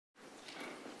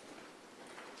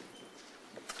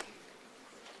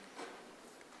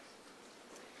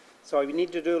So we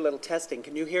need to do a little testing.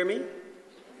 Can you hear me?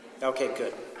 Okay,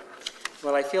 good.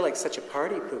 Well, I feel like such a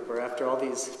party pooper after all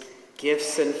these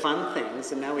gifts and fun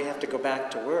things, and now we have to go back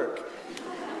to work.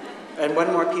 And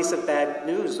one more piece of bad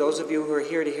news. Those of you who are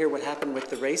here to hear what happened with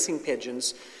the racing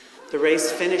pigeons, the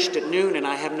race finished at noon, and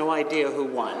I have no idea who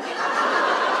won.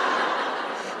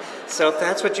 So if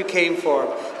that's what you came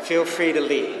for, feel free to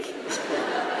leave.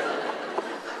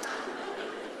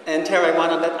 And Tara,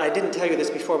 I didn't tell you this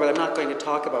before, but I'm not going to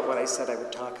talk about what I said I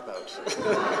would talk about.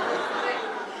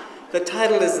 The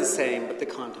title is the same, but the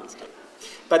content's different.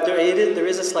 But there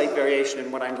is a slight variation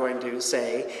in what I'm going to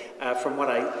say from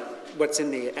what's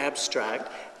in the abstract.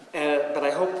 But I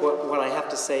hope what I have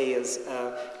to say is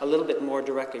a little bit more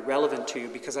directly relevant to you,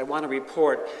 because I want to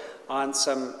report on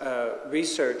some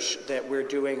research that we're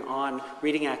doing on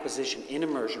reading acquisition in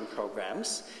immersion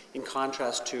programs, in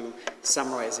contrast to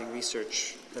summarizing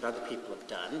research that other people have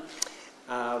done.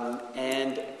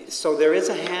 And so there is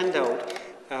a handout,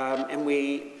 and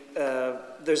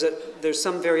there's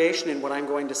some variation in what I'm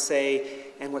going to say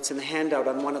and what's in the handout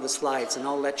on one of the slides, and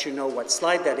I'll let you know what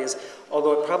slide that is,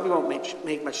 although it probably won't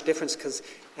make much difference, because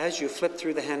as you flip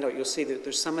through the handout, you'll see that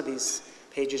there's some of these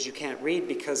pages you can't read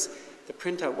because the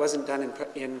printout wasn't done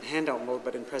in handout mode,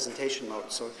 but in presentation mode,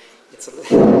 so it's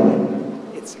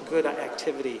a good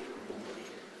activity.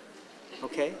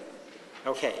 Okay?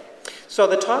 Okay. So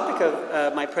the topic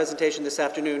of my presentation this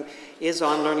afternoon is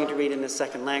on learning to read in a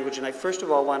second language, and I first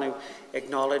of all want to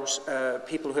acknowledge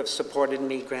people who have supported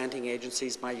me, granting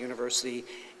agencies, my university,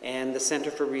 and the Center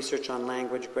for Research on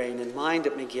Language, Brain, and Mind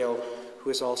at McGill,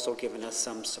 who has also given us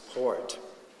some support.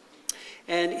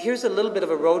 And here's a little bit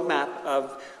of a roadmap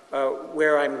of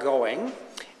where I'm going,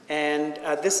 and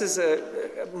this is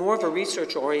more of a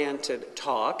research-oriented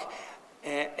talk.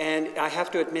 And I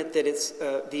have to admit that it's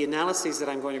the analyses that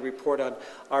I'm going to report on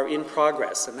are in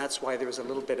progress, and that's why there was a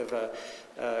little bit of a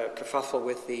kerfuffle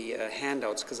with the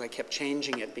handouts, because I kept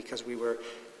changing it because we were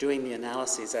doing the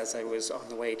analyses as I was on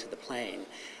the way to the plane.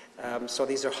 So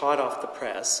these are hot off the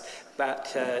press, but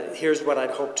here's what I'd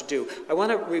hope to do. I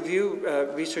want to review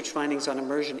research findings on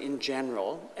immersion in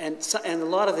general, and a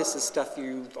lot of this is stuff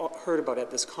you've heard about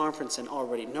at this conference and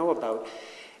already know about.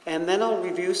 And then I'll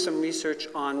review some research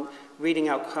on reading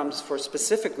outcomes for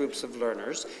specific groups of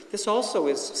learners. This also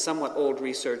is somewhat old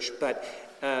research, but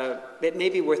it may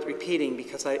be worth repeating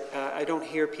because I don't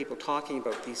hear people talking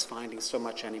about these findings so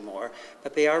much anymore,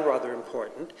 but they are rather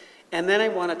important. And then I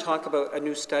want to talk about a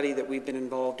new study that we've been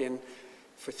involved in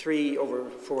for over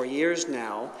 4 years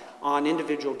now on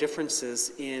individual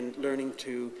differences in learning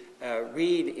to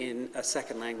read in a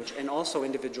second language, and also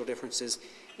individual differences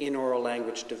in oral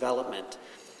language development.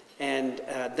 And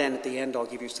then at the end, I'll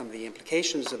give you some of the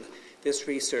implications of this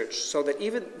research, so that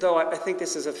even though I think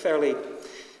this is a fairly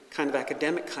kind of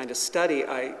academic kind of study,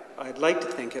 I'd like to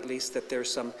think at least that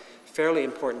there's some fairly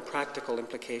important practical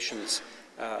implications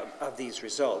of these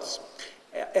results.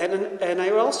 And I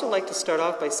would also like to start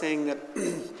off by saying that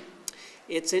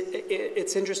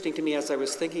it's interesting to me, as I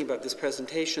was thinking about this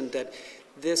presentation, that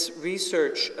this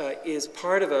research is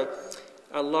part of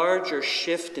a larger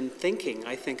shift in thinking,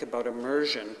 I think, about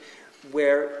immersion,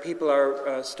 where people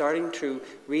are starting to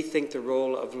rethink the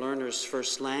role of learners'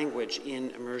 first language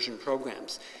in immersion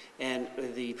programs. And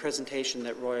the presentation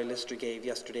that Roy Lister gave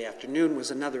yesterday afternoon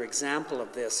was another example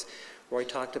of this. Roy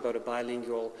talked about a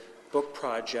bilingual book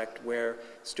project where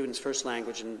students' first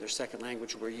language and their second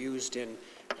language were used in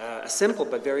a simple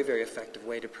but very, very effective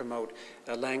way to promote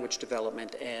language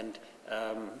development and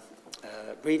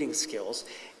reading skills.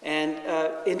 And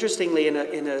interestingly, in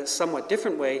a somewhat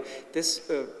different way,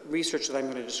 this research that I'm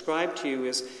going to describe to you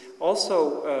is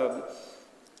also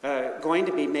going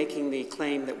to be making the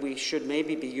claim that we should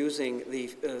maybe be using the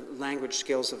language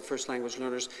skills of first language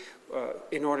learners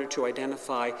in order to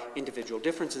identify individual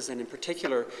differences, and in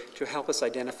particular to help us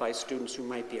identify students who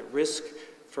might be at risk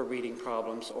for reading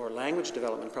problems or language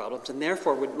development problems, and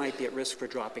therefore might be at risk for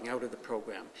dropping out of the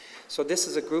program. So this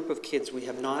is a group of kids we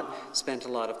have not spent a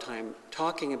lot of time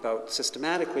talking about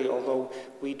systematically, although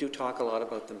we do talk a lot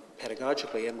about them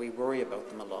pedagogically, and we worry about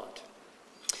them a lot.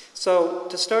 So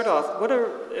to start off,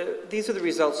 these are the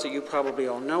results that you probably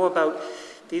all know about.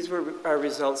 These are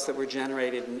results that were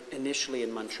generated initially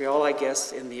in Montreal, I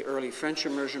guess, in the early French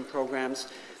immersion programs.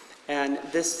 And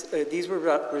these were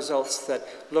results that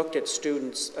looked at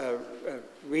students'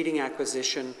 reading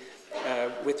acquisition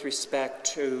with respect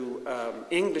to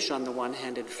English on the one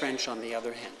hand and French on the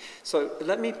other hand. So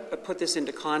let me put this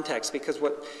into context, because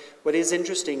what is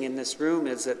interesting in this room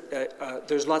is that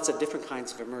there's lots of different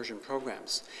kinds of immersion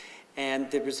programs. And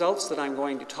the results that I'm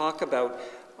going to talk about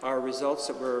are results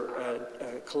that were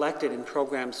collected in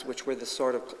programs which were the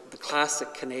sort of the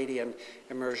classic Canadian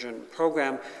immersion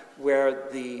program, where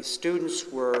the students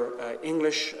were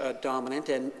English dominant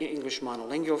and English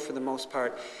monolingual for the most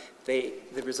part. The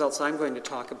results I'm going to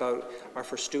talk about are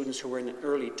for students who were in an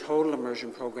early total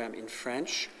immersion program in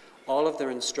French. All of their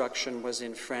instruction was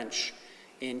in French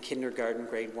in kindergarten,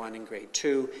 grade 1 and grade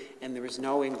 2, and there was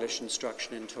no English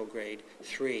instruction until grade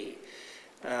 3.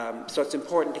 So it's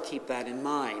important to keep that in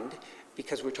mind,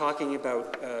 because we're talking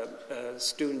about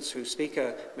students who speak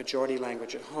a majority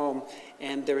language at home,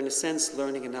 and they're in a sense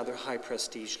learning another high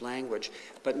prestige language,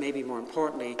 but maybe more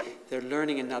importantly, they're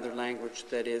learning another language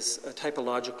that is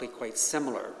typologically quite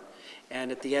similar. And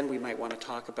at the end we might want to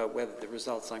talk about whether the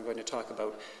results I'm going to talk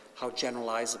about, how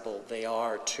generalizable they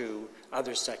are to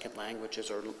other second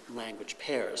languages or language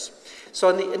pairs. So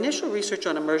in the initial research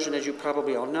on immersion, as you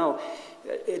probably all know,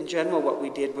 in general what we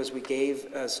did was we gave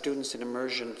students in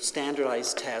immersion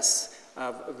standardized tests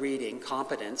of reading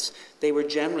competence. They were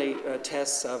generally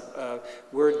tests of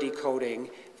word decoding,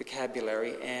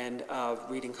 vocabulary, and of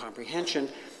reading comprehension.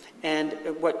 And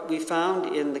what we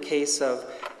found in the case of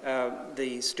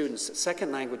the students'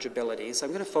 second language abilities, I'm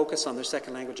going to focus on their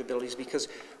second language abilities because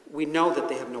we know that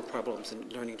they have no problems in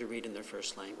learning to read in their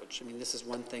first language. I mean, this is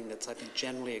one thing that's, I think,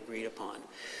 generally agreed upon.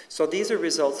 So these are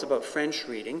results about French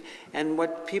reading, and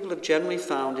what people have generally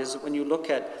found is that when you look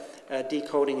at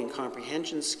decoding and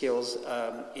comprehension skills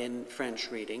in French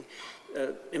reading,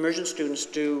 immersion students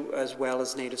do as well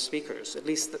as native speakers, at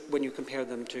least when you compare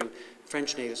them to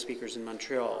French native speakers in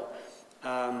Montreal.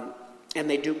 And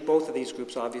they do, both of these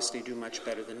groups obviously do much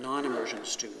better than non-immersion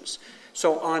students.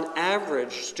 So on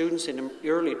average, students in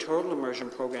early total immersion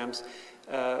programs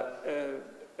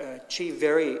achieve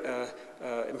very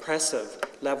impressive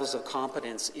levels of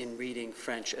competence in reading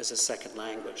French as a second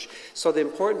language. So the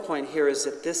important point here is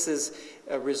that this is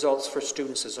results for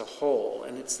students as a whole,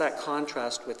 and it's that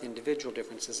contrast with individual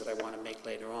differences that I want to make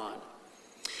later on.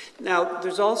 Now, there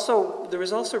was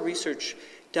also research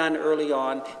done early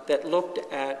on that looked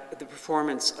at the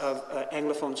performance of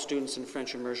Anglophone students in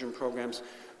French immersion programs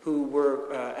who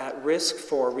were at risk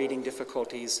for reading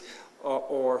difficulties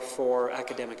or for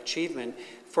academic achievement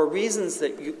for reasons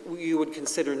that you would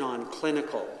consider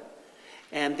non-clinical.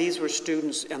 And these were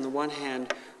students, on the one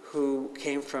hand, who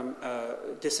came from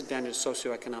disadvantaged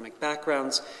socioeconomic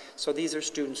backgrounds. So these are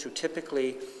students who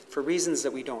typically, for reasons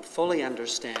that we don't fully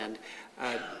understand,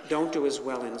 don't do as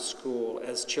well in school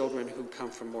as children who come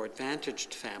from more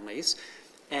advantaged families.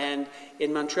 And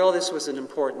in Montreal, this was an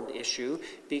important issue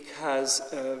because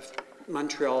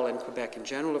Montreal and Quebec in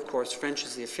general, of course, French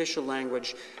is the official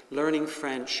language. Learning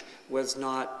French was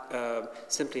not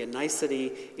simply a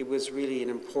nicety, it was really an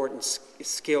important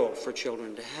skill for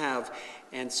children to have.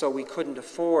 And so we couldn't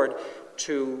afford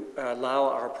to allow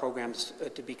our programs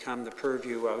to become the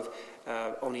purview of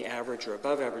only average or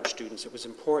above average students. It was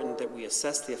important that we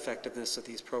assess the effectiveness of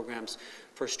these programs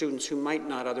for students who might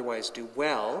not otherwise do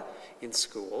well in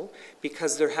school,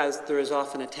 because there is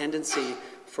often a tendency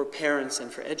for parents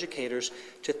and for educators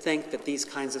to think that these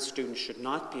kinds of students should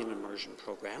not be in an immersion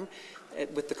program,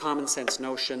 with the common sense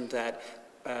notion that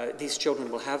these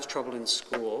children will have trouble in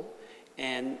school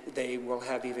and they will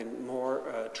have even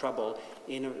more trouble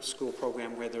in a school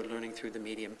program where they're learning through the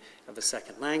medium of a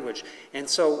second language. And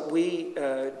so we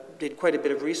did quite a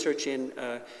bit of research in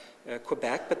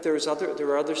Quebec, but there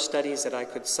are other studies that I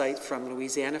could cite from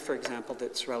Louisiana, for example,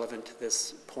 that's relevant to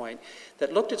this point,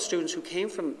 that looked at students who came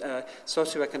from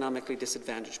socioeconomically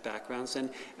disadvantaged backgrounds and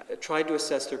tried to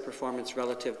assess their performance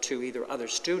relative to either other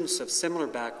students of similar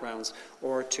backgrounds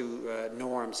or to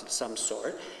norms of some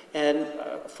sort. And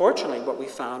fortunately, what we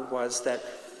found was that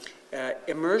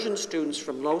immersion students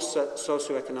from low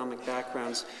socioeconomic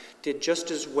backgrounds did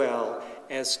just as well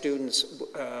as students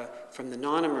from the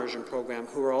non-immersion program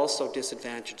who are also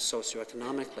disadvantaged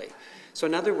socioeconomically. So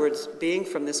in other words, being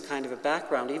from this kind of a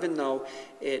background, even though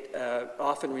it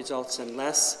often results in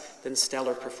less than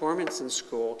stellar performance in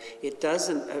school, it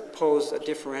doesn't pose a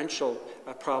differential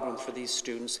problem for these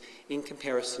students in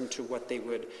comparison to what they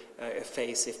would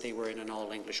face if they were in an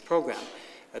all-English program.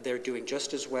 They're doing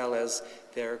just as well as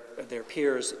their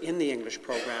peers in the English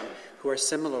program who are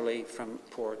similarly from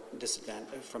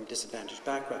disadvantaged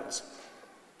backgrounds.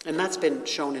 And that's been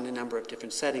shown in a number of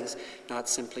different settings, not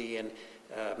simply in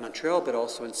Montreal, but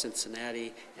also in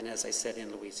Cincinnati, and as I said,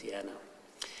 in Louisiana.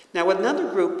 Now, another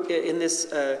group in this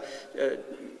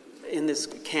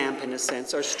camp, in a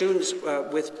sense, are students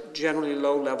with generally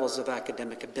low levels of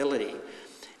academic ability.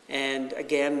 And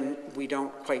again, we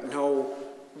don't quite know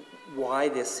why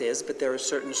this is, but there are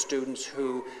certain students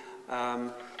who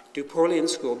do poorly in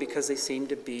school because they seem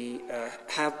to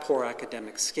have poor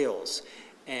academic skills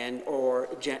or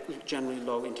generally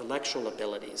low intellectual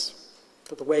abilities.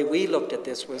 But the way we looked at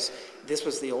this was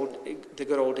the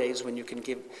good old days when you can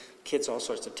give kids all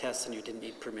sorts of tests and you didn't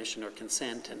need permission or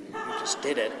consent and you just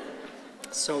did it.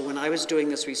 So when I was doing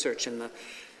this research in the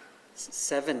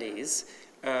 70s,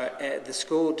 the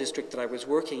school district that I was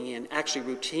working in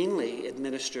actually routinely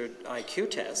administered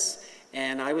IQ tests,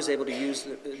 and I was able to use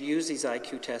these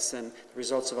IQ tests and the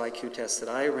results of IQ tests that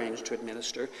I arranged to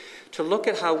administer to look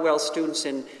at how well students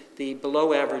in the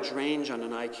below average range on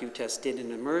an IQ test did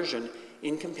in immersion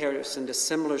in comparison to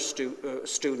similar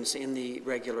students in the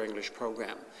regular English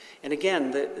program. And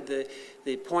again,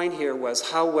 the point here was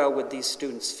how well would these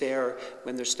students fare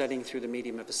when they're studying through the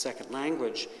medium of a second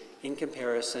language in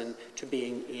comparison to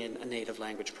being in a native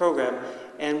language program.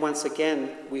 And once again,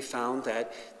 we found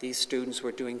that these students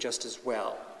were doing just as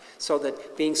well. So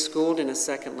that being schooled in a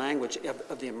second language,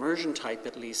 of the immersion type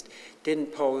at least,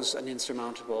 didn't pose an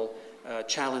insurmountable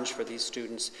challenge for these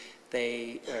students.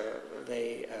 They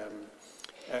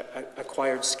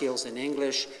acquired skills in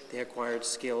English, they acquired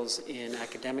skills in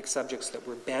academic subjects that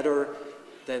were better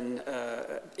than,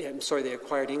 they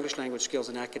acquired English language skills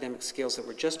and academic skills that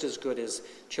were just as good as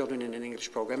children in an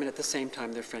English program, and at the same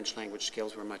time their French language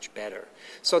skills were much better.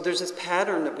 So there's this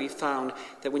pattern that we found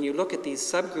that when you look at these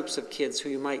subgroups of kids who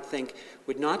you might think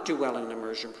would not do well in an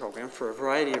immersion program for a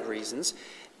variety of reasons,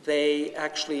 they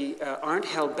actually aren't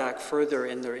held back further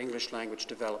in their English language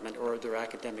development or their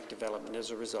academic development as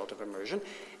a result of immersion.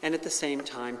 And at the same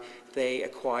time, they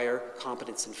acquire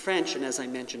competence in French. And as I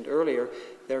mentioned earlier,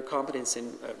 their competence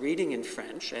in reading in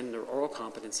French and their oral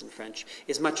competence in French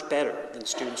is much better than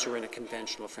students who are in a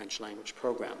conventional French language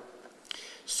program.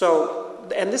 So,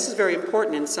 and this is very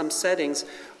important in some settings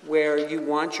where you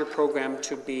want your program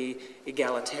to be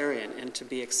egalitarian and to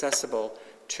be accessible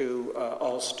to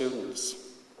all students.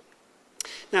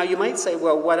 Now, you might say,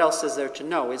 well, what else is there to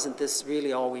know? Isn't this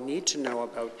really all we need to know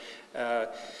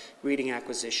about reading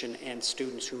acquisition and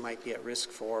students who might be at risk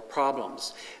for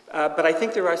problems? But I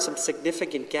think there are some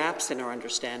significant gaps in our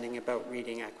understanding about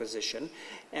reading acquisition.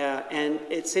 And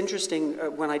it's interesting,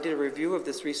 when I did a review of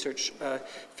this research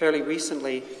fairly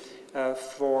recently,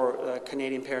 for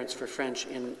Canadian Parents for French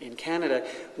in Canada,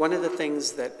 one of the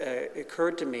things that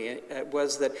occurred to me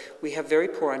was that we have very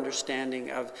poor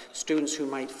understanding of students who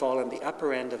might fall in the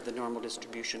upper end of the normal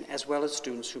distribution, as well as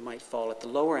students who might fall at the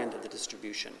lower end of the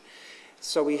distribution.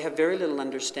 So we have very little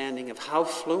understanding of how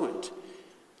fluent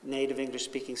native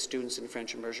English-speaking students in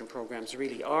French immersion programs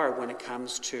really are when it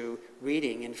comes to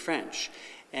reading in French.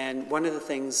 And one of the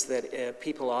things that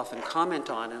people often comment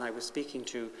on, and I was speaking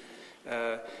to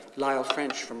Lyle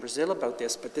French from Brazil about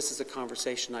this, but this is a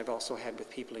conversation I've also had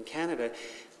with people in Canada,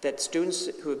 that students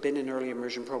who have been in early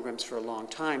immersion programs for a long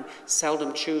time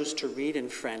seldom choose to read in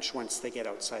French once they get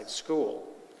outside school.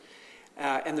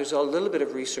 And there's a little bit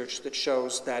of research that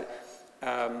shows that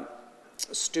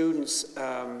students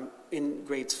in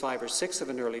grades 5 or 6 of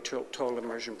an early total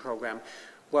immersion program,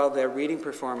 while their reading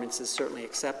performance is certainly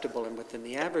acceptable and within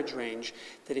the average range,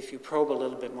 that if you probe a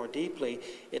little bit more deeply,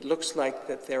 it looks like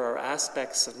that there are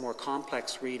aspects of more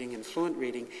complex reading and fluent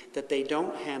reading that they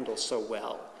don't handle so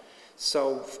well.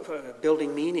 So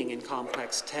building meaning in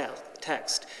complex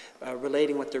text,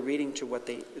 relating what they're reading to what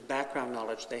the background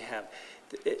knowledge they have.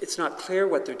 It's not clear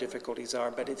what their difficulties are,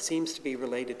 but it seems to be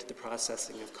related to the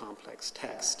processing of complex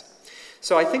text.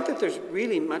 So I think that there's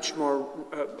really much more,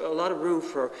 a lot of room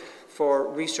for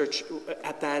research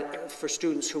at that for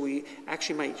students who we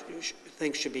actually might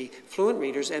think should be fluent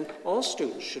readers, and all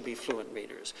students should be fluent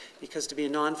readers, because to be a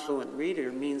non-fluent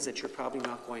reader means that you're probably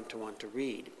not going to want to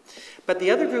read. But the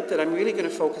other group that I'm really going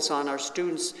to focus on are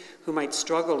students who might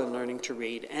struggle in learning to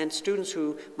read, and students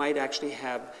who might actually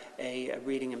have a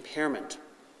reading impairment.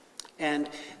 And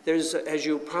there's, as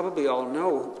you probably all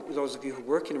know, those of you who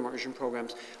work in immersion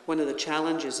programs, one of the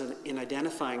challenges in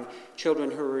identifying children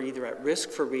who are either at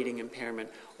risk for reading impairment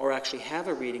or actually have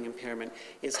a reading impairment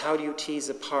is how do you tease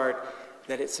apart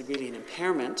that it's really an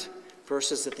impairment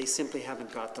versus that they simply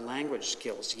haven't got the language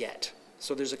skills yet.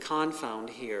 So there's a confound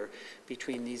here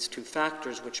between these two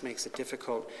factors, which makes it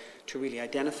difficult to really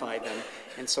identify them.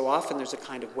 And so often there's a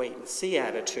kind of wait and see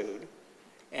attitude.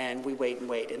 And we wait and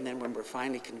wait, and then when we're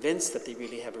finally convinced that they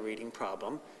really have a reading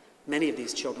problem, many of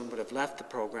these children would have left the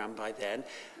program by then,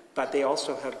 but they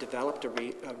also have developed a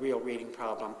real reading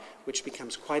problem, which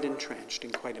becomes quite entrenched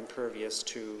and quite impervious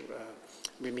to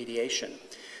remediation.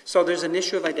 So there's an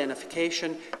issue of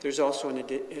identification. There's also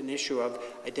an issue of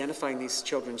identifying these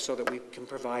children so that we can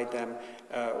provide them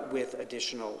with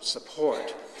additional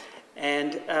support.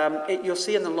 And you'll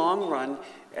see in the long run,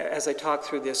 as I talk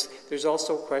through this, there's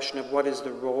also a question of what is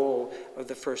the role of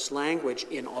the first language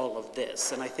in all of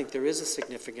this. And I think there is a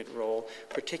significant role,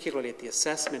 particularly at the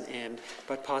assessment end,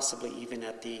 but possibly even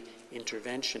at the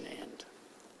intervention end.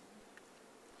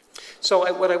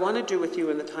 So what I want to do with you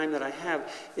in the time that I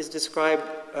have is describe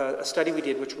a study we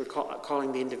did, which we're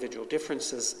calling the Individual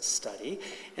Differences Study.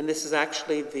 And this is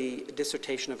actually the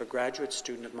dissertation of a graduate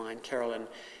student of mine, Carolyn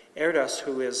Erdos,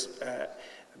 who is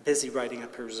busy writing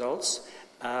up her results.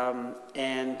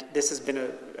 And this has been a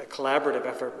collaborative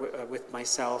effort with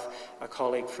myself, a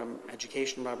colleague from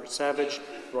education, Robert Savage.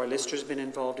 Roy Lister's been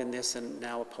involved in this, and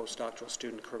now a postdoctoral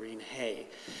student, Corinne Hay.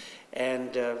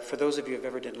 And for those of you who have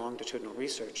ever done longitudinal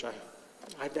research,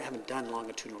 I haven't done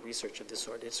longitudinal research of this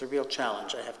sort. It's a real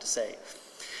challenge, I have to say.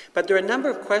 But there are a number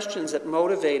of questions that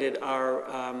motivated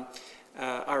our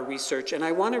research, and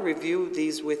I want to review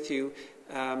these with you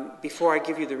before I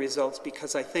give you the results,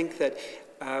 because I think that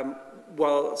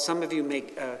while some of you may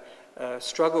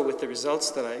struggle with the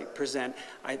results that I present,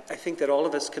 I think that all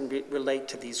of us can relate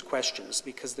to these questions,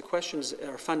 because the questions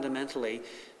are fundamentally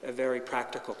very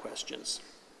practical questions.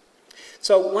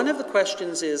 So one of the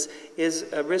questions is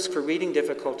a risk for reading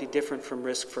difficulty different from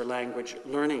risk for language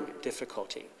learning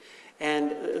difficulty?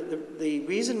 And the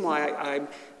reason why I'm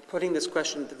putting this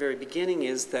question at the very beginning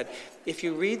is that if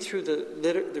you read through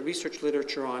the research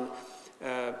literature on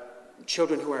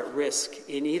children who are at risk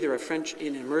in either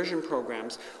in immersion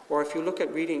programs, or if you look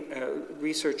at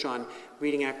research on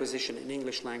reading acquisition in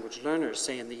English language learners,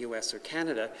 say in the US or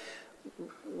Canada,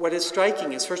 what is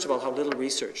striking is, first of all, how little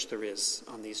research there is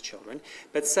on these children,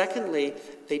 but secondly,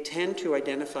 they tend to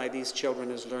identify these children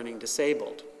as learning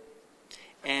disabled.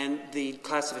 And the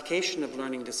classification of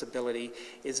learning disability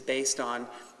is based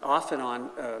often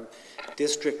on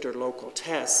district or local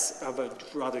tests of a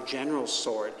rather general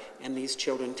sort, and these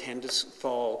children tend to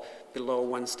fall below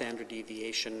one standard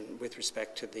deviation with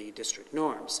respect to the district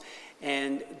norms.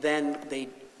 And then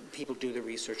people do the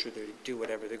research, or they do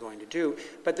whatever they're going to do,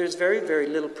 but there's very, very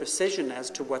little precision as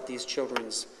to what these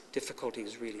children's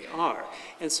difficulties really are.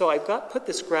 And so I've put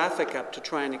this graphic up to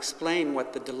try and explain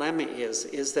what the dilemma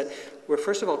is that we're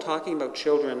first of all talking about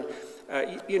children,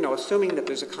 assuming that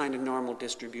there's a kind of normal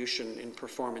distribution in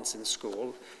performance in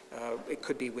school. It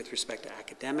could be with respect to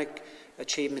academic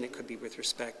achievement, it could be with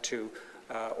respect to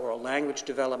oral language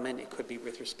development, it could be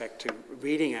with respect to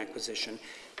reading acquisition.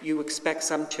 You expect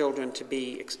some children to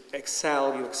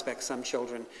excel, you expect some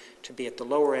children to be at the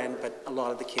lower end, but a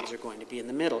lot of the kids are going to be in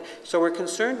the middle. So we're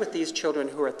concerned with these children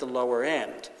who are at the lower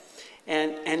end.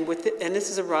 And this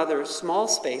is a rather small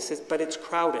space, but it's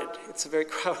crowded. It's a very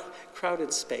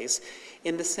crowded space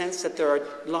in the sense that there are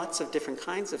lots of different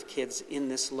kinds of kids in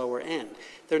this lower end.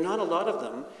 There are not a lot of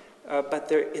them,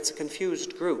 but it's a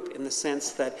confused group in the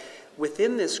sense that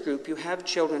within this group you have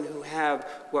children who have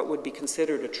what would be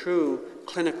considered a true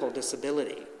clinical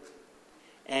disability.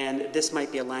 And this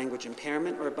might be a language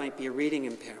impairment, or it might be a reading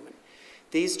impairment.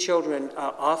 These children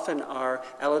often are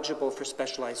eligible for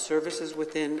specialized services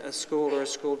within a school or a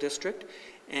school district,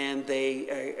 and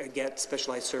they get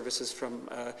specialized services from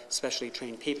specially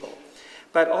trained people.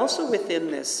 But also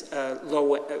within this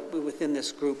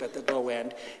group at the low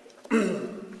end,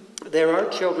 there are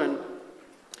children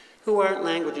who aren't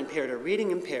language impaired or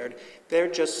reading impaired. They're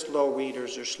just slow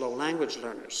readers or slow language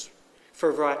learners.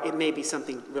 It may be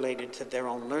something related to their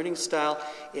own learning style,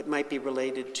 it might be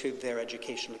related to their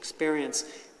educational experience,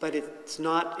 but it's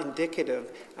not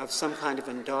indicative of some kind of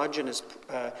endogenous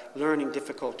learning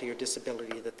difficulty or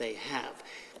disability that they have.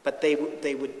 But they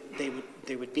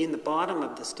would be in the bottom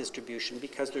of this distribution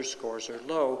because their scores are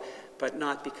low, but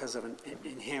not because of an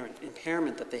inherent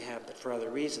impairment that they have, but for other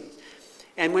reasons.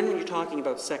 And when you're talking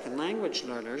about second language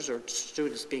learners or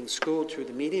students being schooled through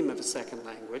the medium of a second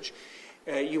language,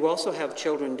 you also have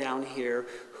children down here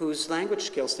whose language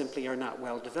skills simply are not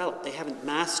well developed. They haven't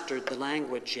mastered the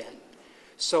language yet.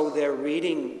 So their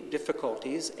reading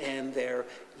difficulties and their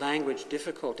language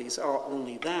difficulties are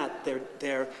only that.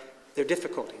 They're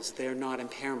difficulties. They're not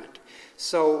impairment.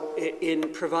 So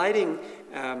in providing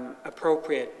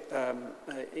appropriate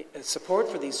support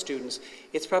for these students,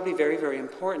 it's probably very, very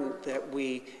important that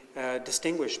we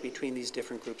distinguish between these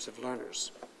different groups of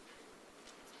learners.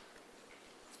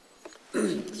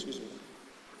 Excuse me.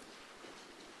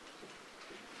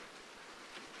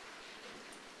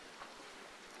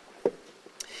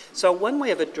 So one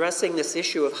way of addressing this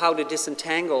issue of how to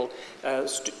disentangle,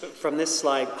 from this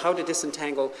slide, how to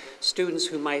disentangle students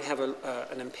who might have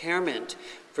an impairment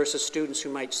versus students who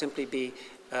might simply be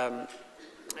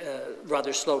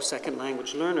rather slow second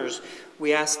language learners,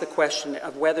 we asked the question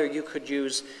of whether you could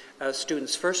use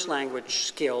students' first language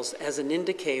skills as an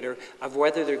indicator of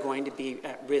whether they're going to be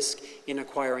at risk in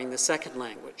acquiring the second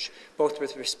language, both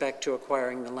with respect to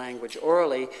acquiring the language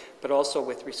orally, but also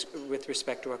with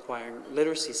respect to acquiring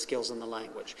literacy skills in the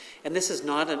language. And this is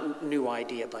not a new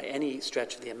idea by any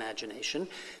stretch of the imagination.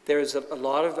 There's a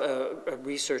lot of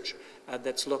research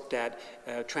that's looked at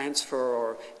transfer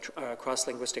or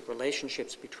cross-linguistic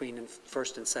relationships between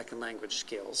first and second language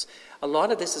skills. A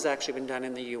lot of this has actually been done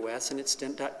in the US, and it's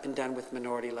been done with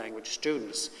minority language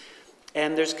students.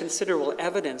 And there's considerable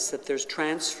evidence that there's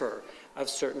transfer of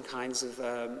certain kinds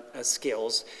of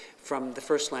skills from the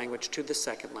first language to the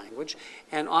second language.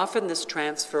 And often this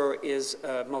transfer is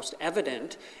most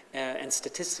evident and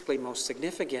statistically most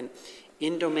significant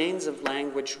in domains of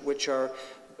language which are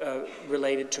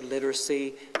related to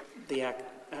literacy, the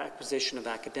acquisition of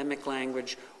academic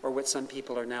language, or what some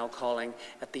people are now calling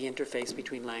at the interface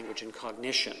between language and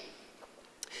cognition.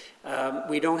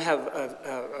 We don't have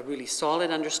a really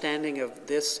solid understanding of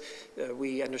this.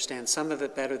 We understand some of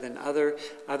it better than other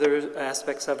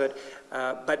aspects of it.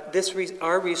 But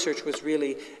our research was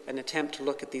really an attempt to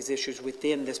look at these issues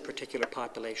within this particular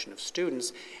population of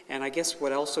students. And I guess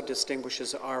what also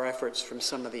distinguishes our efforts from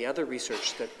some of the other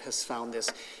research that has found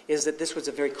this is that this was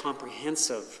a very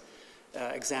comprehensive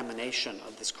examination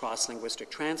of this cross-linguistic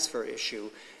transfer issue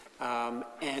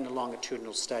and a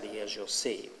longitudinal study, as you'll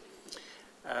see.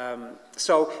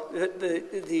 So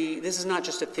this is not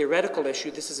just a theoretical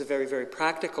issue, this is a very, very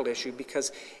practical issue,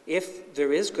 because if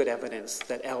there is good evidence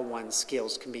that L1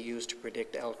 skills can be used to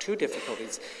predict L2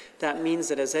 difficulties, that means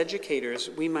that as educators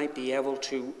we might be able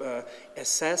to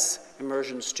assess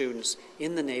immersion students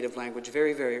in the native language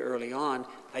very, very early on,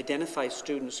 identify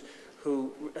students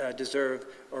who deserve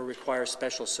or require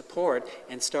special support,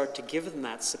 and start to give them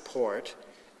that support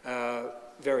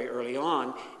very early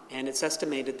on. And it's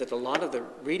estimated that a lot of the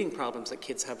reading problems that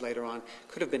kids have later on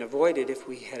could have been avoided if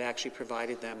we had actually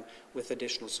provided them with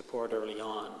additional support early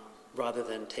on, rather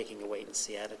than taking a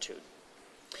wait-and-see attitude.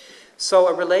 So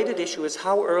a related issue is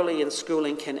how early in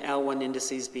schooling can L1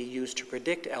 indices be used to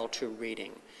predict L2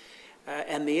 reading?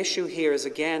 And the issue here is,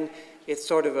 again, it's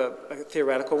sort of a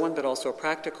theoretical one, but also a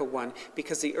practical one,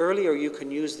 because the earlier you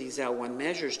can use these L1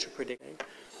 measures to predict,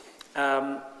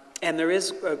 and there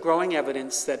is growing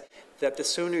evidence that the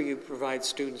sooner you provide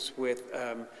students with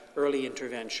early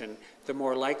intervention, the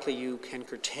more likely you can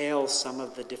curtail some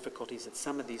of the difficulties that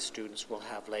some of these students will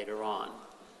have later on.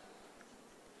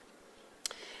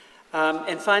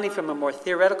 And finally, from a more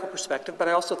theoretical perspective, but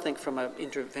I also think from an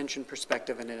intervention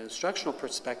perspective and an instructional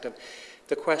perspective,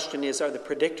 the question is, are the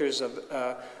predictors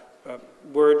of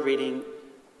word reading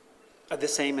the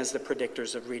same as the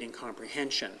predictors of reading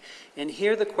comprehension? And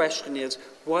here the question is,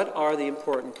 what are the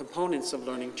important components of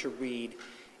learning to read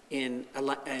in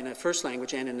a first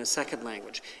language and in a second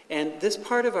language? And this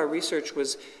part of our research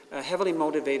was heavily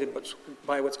motivated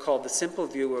by what's called the simple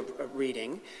view of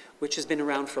reading, which has been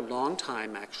around for a long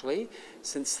time, actually,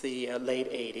 since the late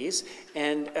 80s.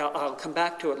 And I'll come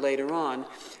back to it later on,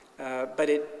 but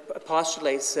it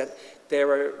postulates that there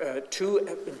are two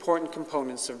important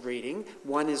components of reading.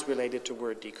 One is related to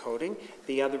word decoding,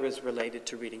 the other is related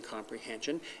to reading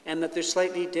comprehension, and that there's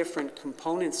slightly different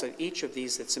components of each of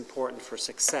these that's important for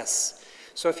success.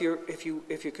 So if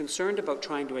you're concerned about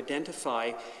trying to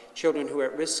identify children who are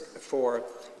at risk for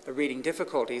reading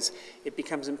difficulties, it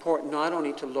becomes important not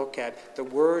only to look at the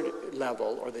word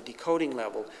level or the decoding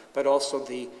level, but also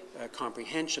the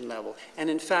comprehension level. And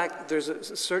in fact, there's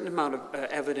a certain amount of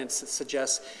evidence that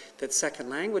suggests that second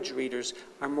language readers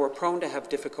are more prone to have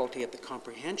difficulty at the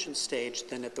comprehension stage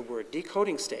than at the word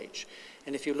decoding stage.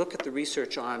 And if you look at the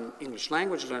research on English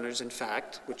language learners, in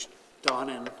fact, which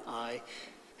Donna and I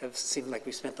have seemed like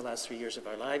we spent the last 3 years of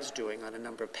our lives doing on a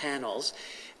number of panels,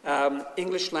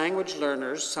 English language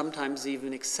learners sometimes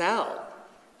even excel,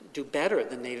 do better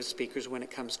than native speakers when it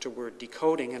comes to word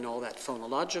decoding and all that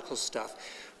phonological stuff.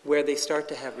 Where they start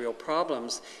to have real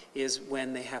problems is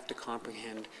when they have to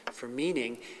comprehend for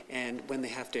meaning and when they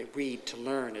have to read to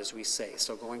learn, as we say.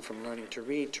 So going from learning to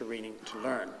read to reading to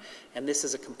learn. And this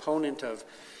is a component of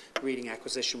reading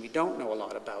acquisition we don't know a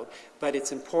lot about, but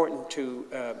it's important to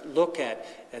look at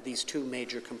these two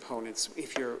major components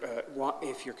if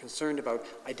you're concerned about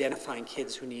identifying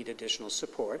kids who need additional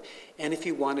support, and if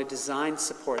you want to design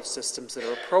support systems that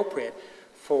are appropriate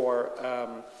for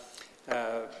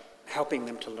helping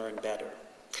them to learn better.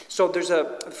 So there's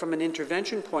from an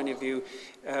intervention point of view,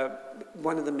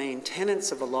 one of the main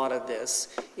tenets of a lot of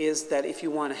this is that if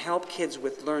you want to help kids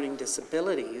with learning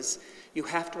disabilities, you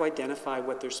have to identify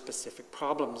what their specific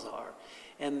problems are.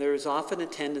 And there's often a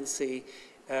tendency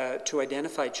to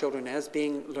identify children as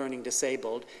being learning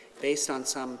disabled based on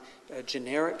some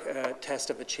generic test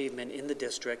of achievement in the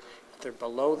district. If they're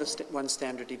below the one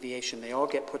standard deviation, they all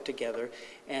get put together,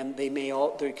 and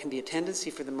there can be a tendency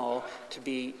for them all to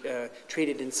be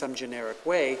treated in some generic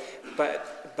way,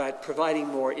 but providing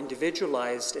more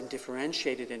individualized and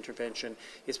differentiated intervention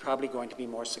is probably going to be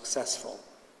more successful.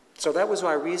 So that was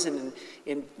our reason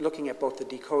in looking at both the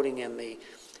decoding and the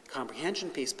comprehension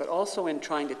piece, but also in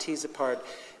trying to tease apart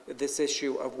this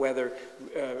issue of whether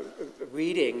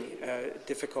reading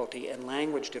difficulty and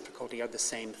language difficulty are the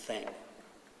same thing.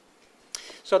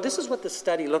 So this is what the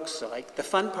study looks like. The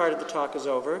fun part of the talk is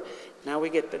over. Now we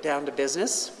get down to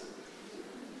business.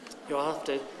 You'll have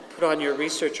to put on your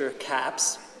researcher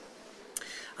caps.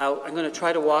 I'm going to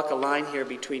try to walk a line here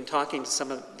between talking to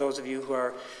some of those of you who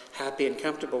are happy and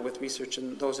comfortable with research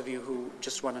and those of you who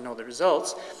just want to know the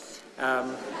results.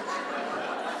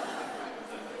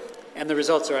 And the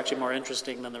results are actually more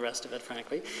interesting than the rest of it,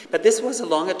 frankly. But this was a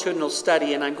longitudinal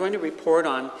study, and I'm going to report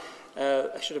on,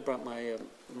 I should have brought my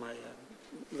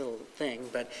little thing,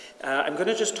 but I'm going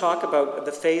to just talk about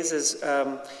the phases,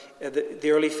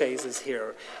 the early phases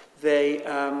here.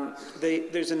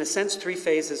 There's, in a sense, 3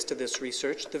 phases to this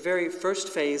research. The very first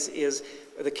phase is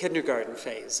the kindergarten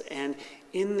phase, and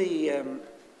in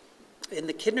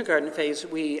the kindergarten phase,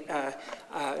 we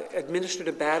administered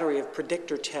a battery of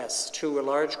predictor tests to a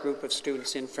large group of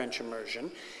students in French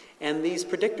immersion. And these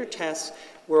predictor tests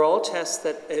were all tests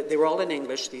that, they were all in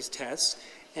English, these tests,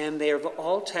 and they are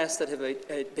all tests that have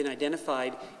been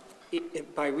identified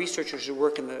by researchers who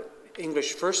work in the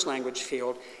English first language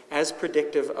field as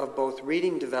predictive of both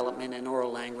reading development and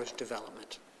oral language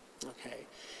development. Okay.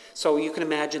 So you can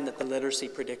imagine that the literacy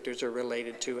predictors are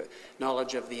related to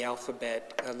knowledge of the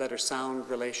alphabet, letter-sound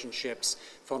relationships,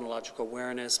 phonological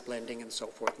awareness, blending, and so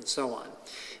forth and so on.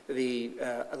 The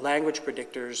language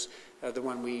predictors, the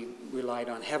one we relied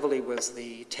on heavily was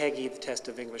the TEGI, the test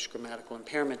of English grammatical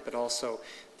impairment, but also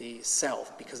the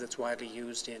SELF, because it's widely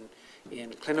used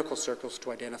in clinical circles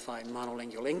to identify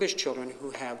monolingual English children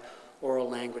who have oral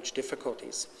language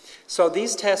difficulties. So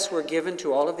these tests were given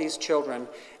to all of these children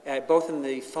both in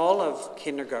the fall of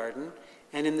kindergarten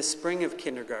and in the spring of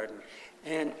kindergarten.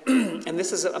 And, and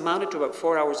this is amounted to about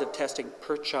 4 hours of testing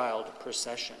per child per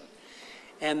session.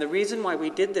 And the reason why we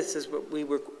did this is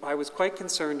I was quite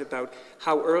concerned about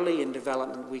how early in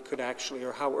development we could actually,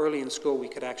 or how early in school we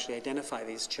could actually identify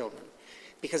these children.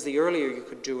 Because the earlier you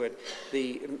could do it,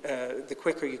 the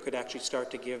quicker you could actually start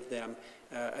to give them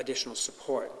additional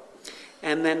support.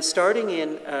 And then starting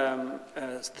in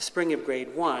the spring of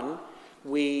grade 1,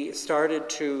 we started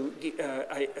to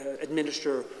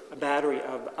administer a battery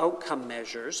of outcome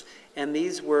measures, and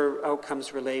these were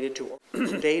outcomes related to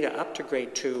data up to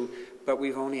grade 2, but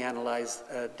we've only analyzed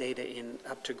data in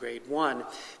up to grade 1.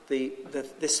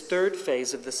 This third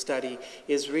phase of the study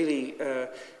is really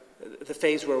the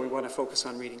phase where we want to focus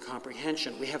on reading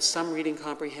comprehension. We have some reading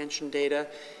comprehension data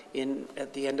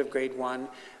at the end of grade 1,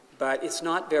 but it's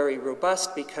not very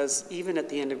robust because even at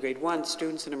the end of grade 1,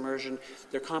 students in immersion,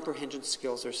 their comprehension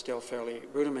skills are still fairly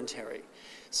rudimentary.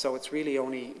 So it's really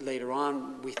only later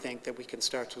on, we think, that we can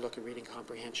start to look at reading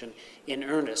comprehension in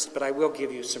earnest, but I will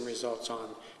give you some results on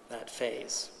that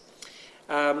phase.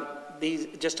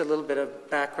 Just a little bit of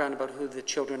background about who the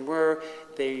children were.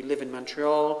 They live in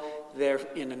Montreal. They're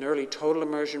in an early total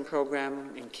immersion program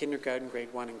in kindergarten,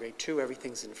 grade 1 and grade 2.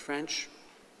 Everything's in French.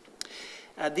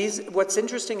 What's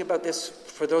interesting about this,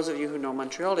 for those of you who know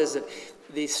Montreal, is that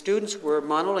the students were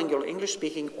monolingual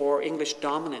English-speaking or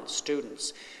English-dominant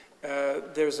students.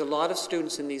 There's a lot of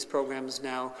students in these programs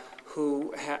now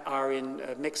who are in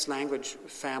mixed language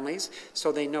families,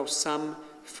 so they know some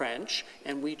French,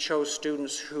 and we chose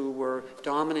students who were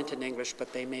dominant in English,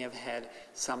 but they may have had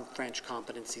some French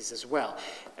competencies as well.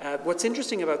 What's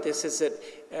interesting about this is that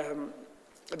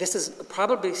this is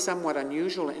probably somewhat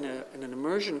unusual in an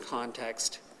immersion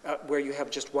context where you have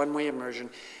just one-way immersion,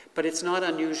 but it's not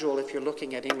unusual if you're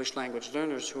looking at English language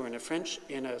learners who are in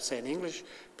say, an English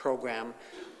program,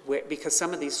 because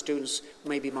some of these students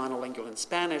may be monolingual in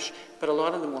Spanish, but a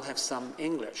lot of them will have some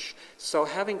English. So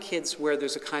having kids where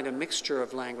there's a kind of mixture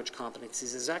of language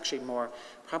competencies is actually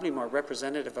probably more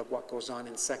representative of what goes on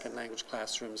in second language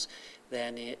classrooms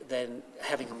than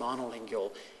having a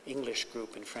monolingual English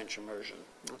group in French immersion.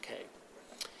 Okay.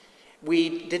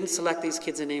 We didn't select these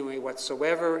kids in any way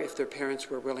whatsoever. If their parents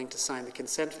were willing to sign the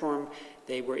consent form,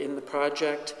 they were in the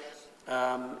project.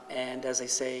 And as I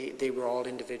say, they were all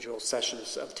individual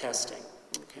sessions of testing.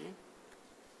 Okay.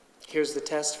 Here's the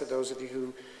test for those of you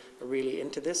who are really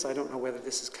into this. I don't know whether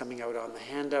this is coming out on the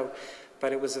handout,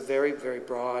 but it was a very, very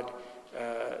broad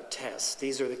tests.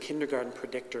 These are the kindergarten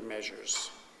predictor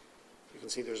measures. You can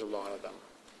see there's a lot of them.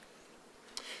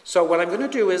 So what I'm going to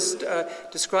do is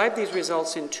describe these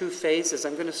results in two phases.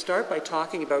 I'm going to start by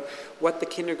talking about what the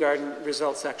kindergarten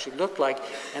results actually look like,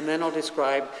 and then I'll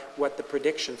describe what the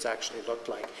predictions actually look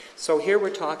like. So here we're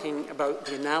talking about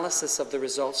the analysis of the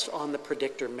results on the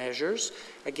predictor measures.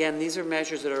 Again, these are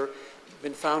measures that have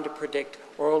been found to predict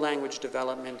oral language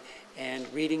development and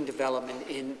reading development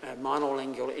in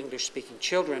monolingual English-speaking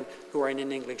children who are in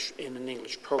an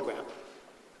English program.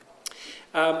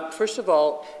 First of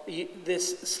all,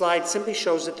 this slide simply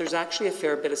shows that there's actually a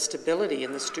fair bit of stability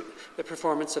in the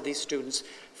performance of these students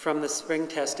from the spring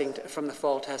testing, from the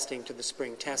fall testing to the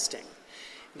spring testing.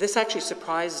 This actually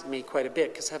surprised me quite a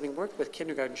bit because having worked with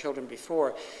kindergarten children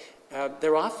before,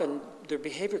 their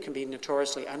behavior can be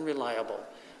notoriously unreliable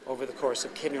over the course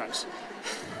of kindergarten.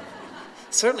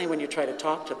 Certainly when you try to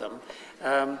talk to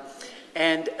them.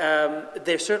 And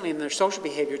they're certainly in their social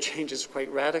behavior changes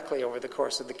quite radically over the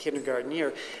course of the kindergarten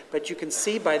year. But you can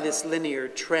see by this linear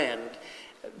trend,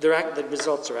 the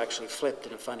results are actually flipped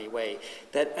in a funny way.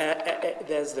 That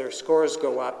as their scores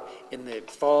go up in the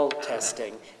fall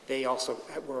testing, they also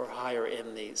were higher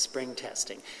in the spring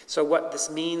testing. So what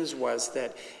this means was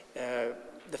that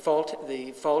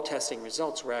the fall testing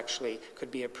results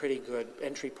could be a pretty good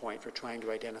entry point for trying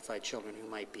to identify children who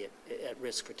might be at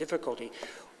risk for difficulty,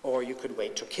 or you could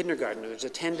wait till kindergarten. There's a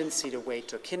tendency to wait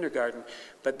till kindergarten,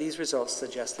 but these results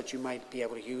suggest that you might be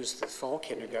able to use the fall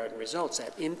kindergarten results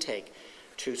at intake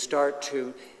to start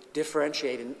to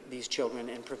differentiate these children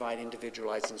and provide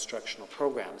individualized instructional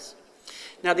programs.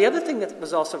 Now, the other thing that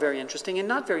was also very interesting, and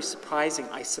not very surprising,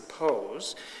 I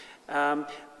suppose,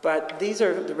 but these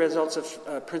are the results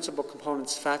of principal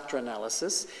components factor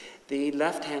analysis. The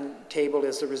left-hand table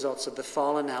is the results of the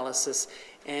fall analysis,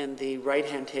 and the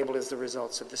right-hand table is the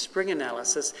results of the spring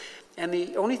analysis. And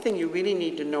the only thing you really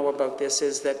need to know about this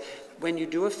is that when you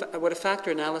do what a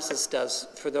factor analysis does,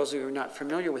 for those of you who are not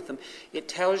familiar with them, it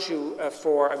tells you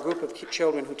for a group of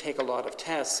children who take a lot of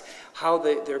tests, how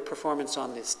their performance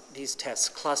on these tests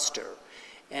cluster.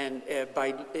 And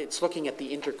it's looking at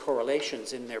the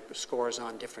intercorrelations in their scores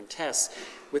on different tests,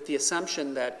 with the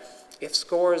assumption that if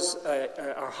scores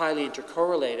are highly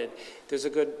intercorrelated, there's a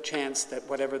good chance that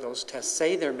whatever those tests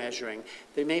say they're measuring,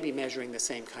 they may be measuring the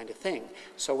same kind of thing.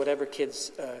 So whatever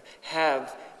kids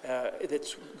have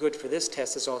that's good for this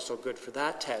test is also good for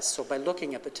that test. So by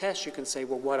looking at the test, you can say,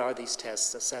 well, what are these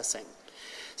tests assessing?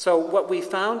 So what we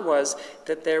found was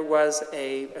that there was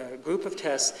a group of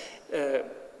tests that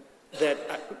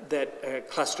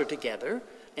cluster together,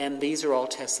 and these are all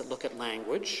tests that look at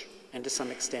language and to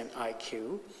some extent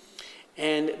IQ.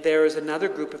 And there is another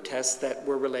group of tests that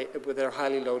are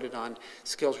highly loaded on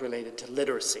skills related to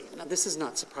literacy. Now, this is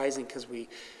not surprising because we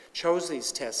chose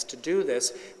these tests to do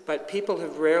this, but people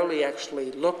have rarely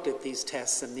actually looked at these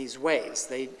tests in these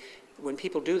ways. When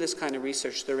people do this kind of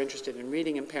research, they're interested in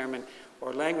reading impairment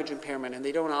or language impairment, and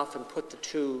they don't often put the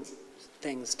two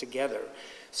things together.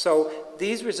 So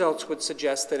these results would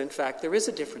suggest that, in fact, there is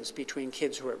a difference between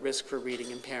kids who are at risk for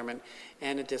reading impairment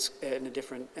and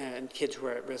kids who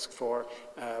are at risk for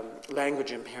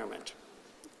language impairment.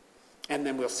 And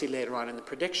then we'll see later on in the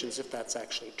predictions if that's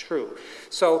actually true.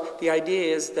 So the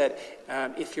idea is that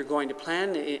if you're going to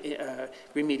plan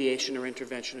remediation or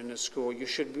intervention in a school, you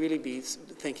should really be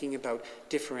thinking about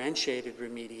differentiated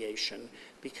remediation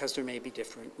because there may be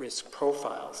different risk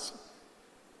profiles.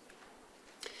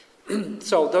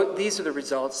 So these are the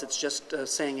results. It's just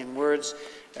saying in words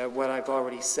what I've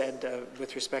already said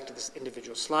with respect to the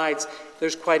individual slides.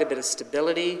 There's quite a bit of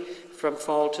stability from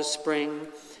fall to spring.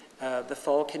 The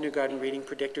fall kindergarten reading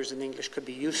predictors in English could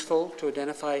be useful to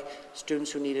identify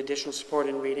students who need additional support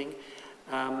in reading.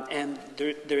 And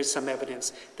there is some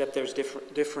evidence that there's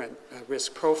different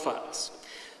risk profiles.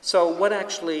 So what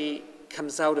actually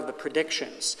comes out of the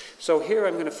predictions? So here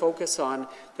I'm going to focus on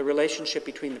the relationship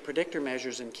between the predictor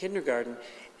measures in kindergarten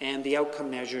and the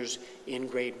outcome measures in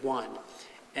grade 1.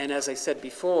 And as I said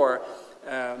before,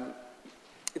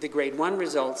 the grade 1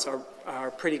 results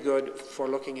are pretty good for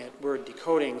looking at word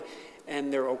decoding,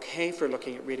 and they're okay for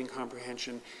looking at reading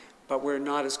comprehension, but we're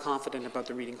not as confident about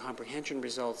the reading comprehension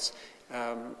results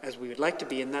as we would like to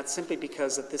be, and that's simply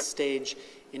because at this stage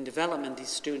in development, these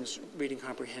students' reading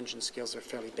comprehension skills are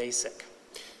fairly basic.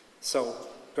 So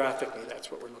graphically, that's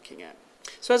what we're looking at.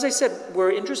 So as I said,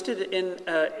 we're interested in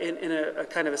a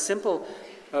kind of a simple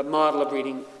model of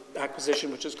reading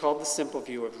acquisition, which is called the simple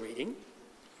view of reading.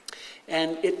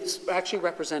 And it's actually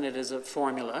represented as a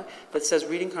formula that says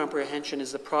reading comprehension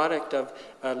is the product of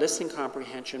listening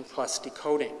comprehension plus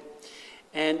decoding.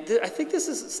 And I think this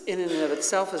is, in and of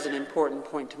itself, is an important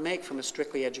point to make from a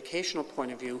strictly educational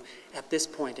point of view at this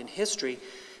point in history,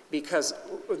 because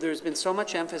there's been so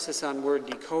much emphasis on word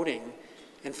decoding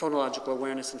and phonological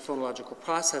awareness and phonological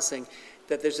processing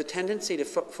that there's a tendency to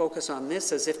focus on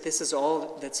this as if this is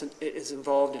all that is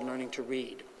involved in learning to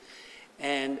read.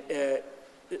 And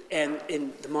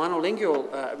in the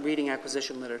monolingual reading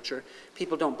acquisition literature,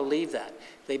 people don't believe that.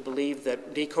 They believe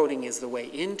that decoding is the way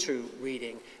into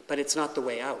reading, but it's not the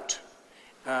way out.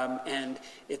 And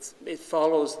it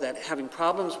follows that having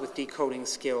problems with decoding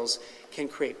skills can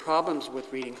create problems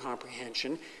with reading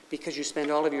comprehension because you spend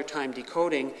all of your time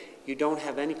decoding, you don't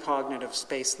have any cognitive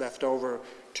space left over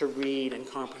to read and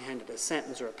comprehend at a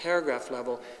sentence or a paragraph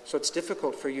level, so it's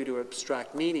difficult for you to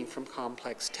abstract meaning from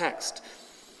complex text.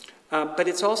 But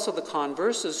it's also the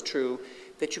converse is true,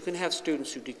 that you can have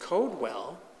students who decode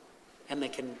well and they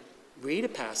can read a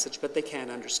passage, but they can't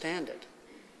understand it.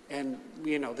 And,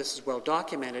 you know, this is well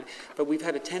documented, but we've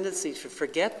had a tendency to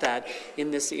forget that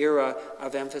in this era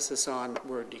of emphasis on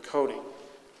word decoding.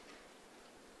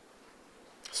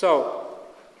 So,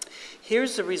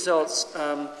 here's the results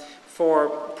for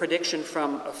prediction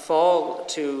from fall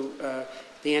to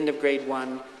the end of grade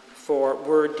 1 for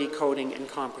word decoding and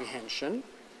comprehension.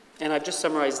 And I've just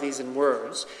summarized these in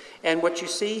words. And what you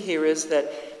see here is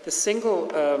that the single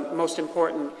most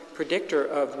important predictor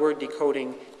of word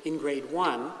decoding in grade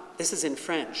 1, this is in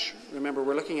French. Remember,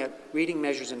 we're looking at reading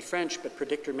measures in French, but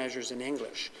predictor measures in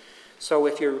English. So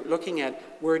if you're looking at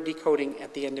word decoding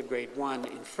at the end of grade 1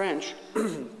 in French,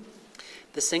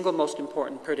 the single most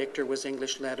important predictor was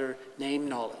English letter name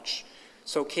knowledge.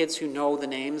 So kids who know the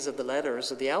names of the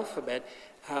letters of the alphabet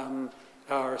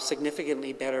are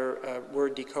significantly better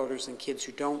word decoders than kids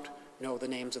who don't know the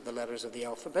names of the letters of the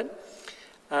alphabet.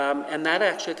 And that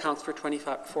actually accounts for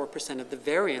 24% of the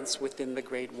variance within the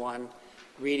grade 1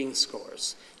 reading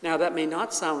scores. Now, that may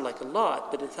not sound like a lot,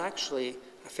 but it's actually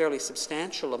a fairly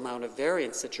substantial amount of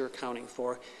variance that you're accounting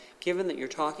for, given that you're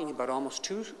talking about almost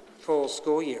 2 full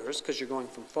school years, because you're going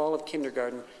from fall of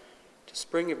kindergarten to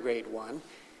spring of grade 1,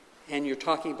 and you're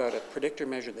talking about a predictor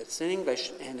measure that's in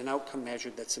English and an outcome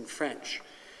measure that's in French.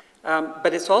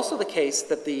 But it's also the case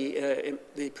that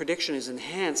the prediction is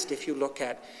enhanced if you look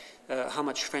at how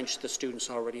much French the students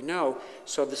already know.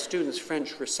 So the students'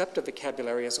 French receptive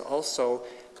vocabulary is also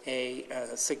a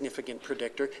significant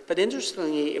predictor. But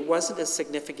interestingly, it wasn't as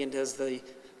significant as the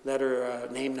letter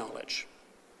name knowledge.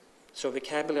 So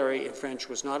vocabulary in French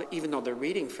was not, even though they're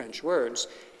reading French words,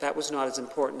 that was not as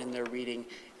important in their reading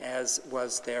as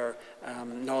was their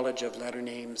knowledge of letter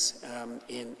names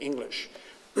in English.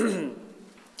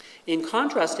 In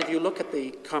contrast, if you look at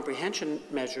the comprehension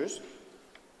measures,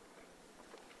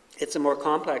 it's a more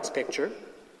complex picture.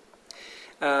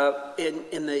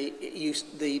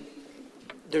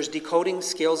 There's decoding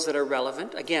skills that are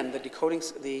relevant. Again,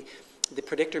 the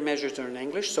predictor measures are in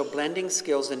English, so blending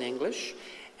skills in English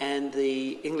and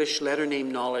the English letter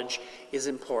name knowledge is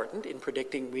important in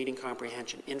predicting reading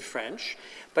comprehension in French.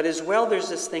 But as well, there's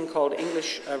this thing called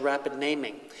English rapid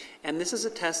naming. And this is a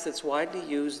test that's widely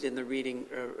used in the reading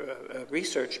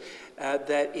research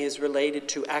that is related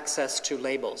to access to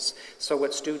labels. So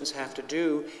what students have to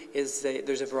do is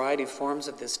there's a variety of forms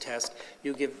of this test.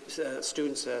 You give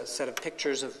students a set of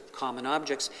pictures of common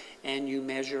objects, and you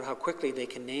measure how quickly they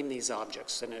can name these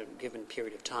objects in a given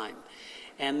period of time.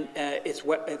 And it's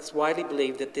widely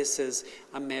believed that this is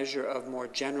a measure of more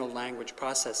general language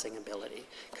processing ability,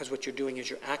 because what you're doing is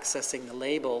you're accessing the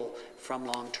label from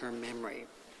long-term memory.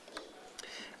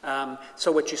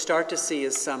 So what you start to see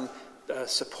is some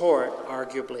support,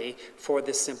 arguably, for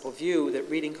this simple view that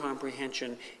reading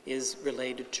comprehension is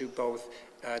related to both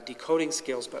decoding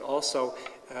skills, but also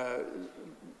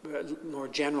more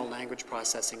general language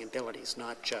processing abilities,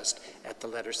 not just at the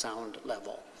letter sound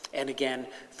level. And again,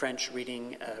 French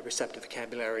reading receptive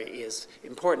vocabulary is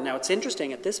important. Now, it's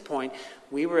interesting, at this point,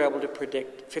 we were able to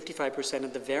predict 55%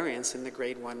 of the variance in the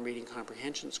grade 1 reading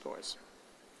comprehension scores.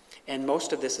 And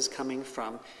most of this is coming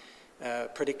from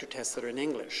predictor tests that are in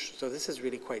English. So this is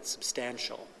really quite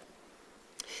substantial.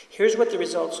 Here's what the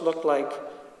results look like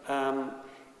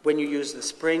when you use the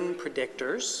spring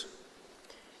predictors.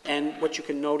 And what you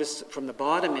can notice from the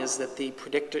bottom is that the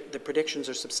predictions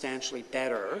are substantially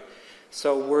better.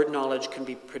 So word knowledge can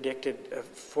be predicted,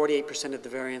 48% of the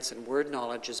variance in word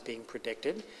knowledge is being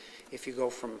predicted if you go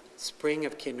from spring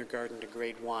of kindergarten to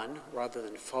grade 1 rather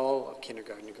than fall of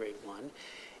kindergarten to grade 1.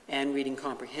 And reading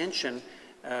comprehension,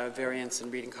 variance in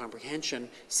reading comprehension,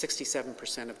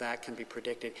 67% of that can be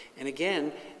predicted. And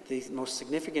again, the most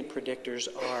significant predictors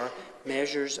are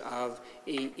measures of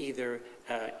either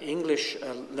English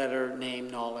letter name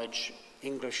knowledge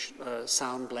English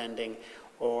sound blending,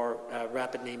 or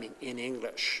rapid naming in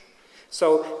English.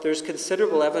 So there's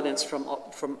considerable evidence from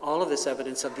all of this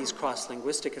evidence of these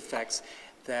cross-linguistic effects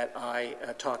that I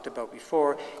talked about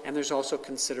before, and there's also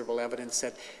considerable evidence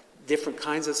that different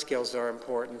kinds of skills are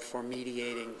important for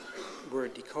mediating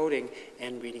word decoding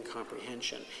and reading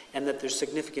comprehension, and that there's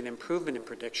significant improvement in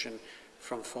prediction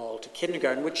from fall to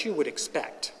kindergarten, which you would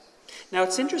expect. Now,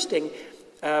 it's interesting,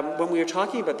 when we were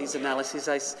talking about these analyses,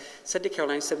 I said to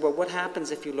Caroline, I said, well, what happens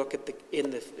if you look at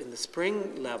in the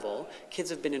spring level,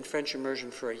 kids have been in French immersion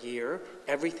for a year,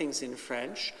 everything's in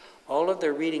French, all of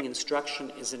their reading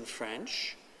instruction is in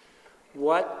French.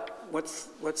 What's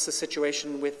the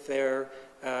situation with their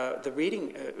the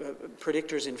reading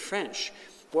predictors in French?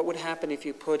 What would happen if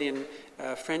you put in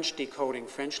French decoding,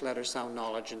 French letter sound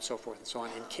knowledge, and so forth and so on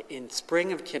in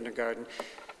spring of kindergarten?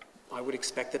 I would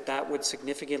expect that that would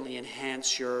significantly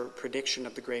enhance your prediction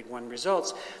of the grade 1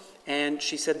 results. And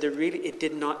she said it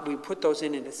did not, we put those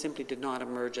in and it simply did not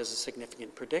emerge as a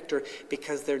significant predictor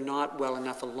because they're not well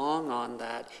enough along on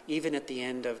that, even at the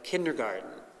end of kindergarten.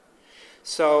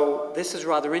 So this is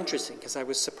rather interesting because I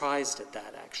was surprised at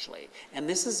that, actually. And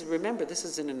this is, remember, this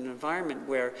is in an environment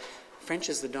where French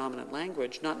is the dominant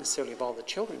language, not necessarily of all the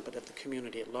children, but of the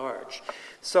community at large.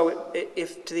 So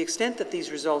if to the extent that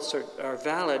these results are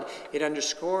valid, it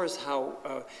underscores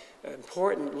how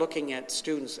important looking at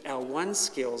students' L1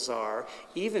 skills are,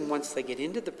 even once they get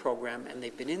into the program and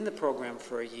they've been in the program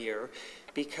for a year,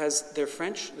 because their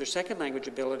French, their second language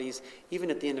abilities,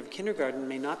 even at the end of kindergarten,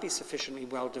 may not be sufficiently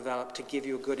well developed to give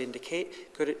you a good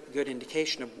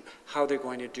indication of how they're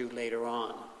going to do later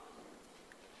on.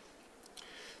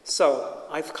 So,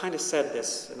 I've kind of said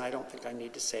this, and I don't think I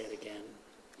need to say it again.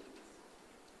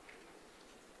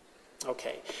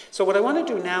 Okay, so what I want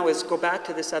to do now is go back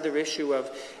to this other issue of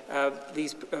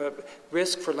these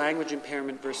risk for language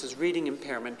impairment versus reading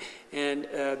impairment, and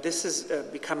this has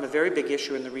become a very big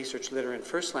issue in the research literature in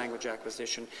first language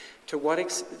acquisition. To what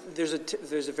there's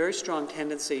a very strong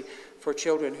tendency for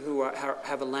children who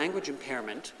have a language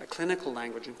impairment, a clinical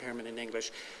language impairment in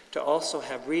English, to also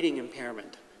have reading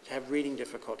impairment, to have reading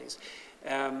difficulties.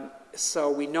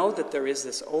 So we know that there is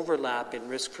this overlap in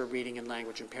risk for reading and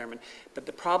language impairment, but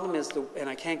the problem is, and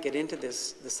I can't get into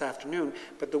this afternoon,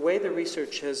 but the way the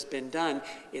research has been done,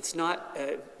 it's not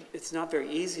very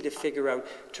easy to figure out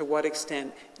to what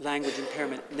extent language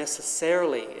impairment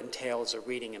necessarily entails a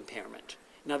reading impairment.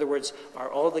 In other words,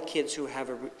 are all the kids who have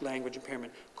a language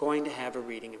impairment going to have a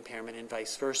reading impairment and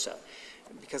vice versa?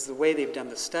 Because the way they've done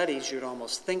the studies, you'd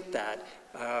almost think that,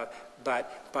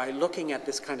 but by looking at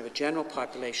this kind of a general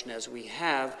population as we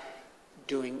have,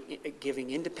 giving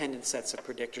independent sets of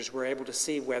predictors, we're able to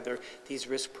see whether these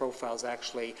risk profiles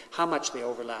actually, how much they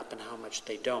overlap and how much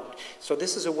they don't. So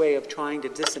this is a way of trying to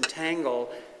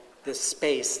disentangle this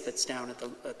space that's down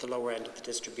at the lower end of the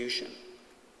distribution.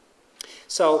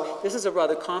 So this is a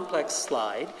rather complex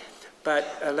slide, but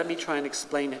let me try and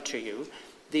explain it to you.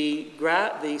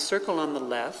 The circle on the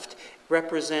left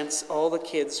represents all the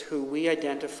kids who we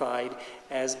identified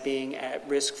as being at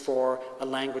risk for a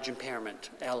language impairment,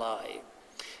 LI,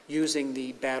 using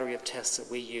the battery of tests that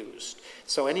we used.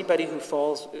 So anybody who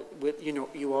falls with,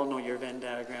 you all know your Venn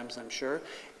diagrams, I'm sure.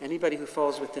 Anybody who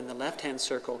falls within the left-hand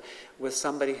circle was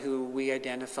somebody who we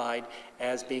identified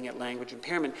as being at language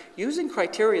impairment, using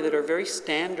criteria that are very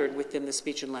standard within the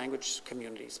speech and language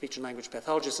community, speech and language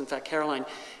pathologists. In fact, Caroline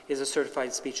is a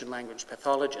certified speech and language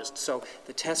pathologist. So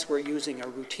the tests we're using are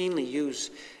routinely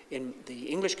used in the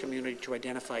English community to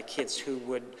identify kids who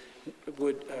would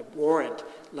warrant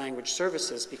language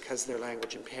services because they're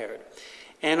language impaired.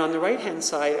 And on the right-hand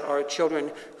side are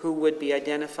children who would be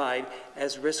identified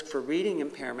as risk for reading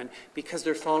impairment because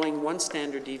they're falling one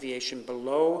standard deviation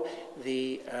below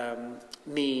the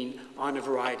mean on a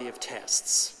variety of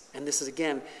tests. And this is,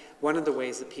 again, one of the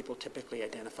ways that people typically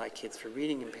identify kids for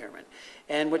reading impairment.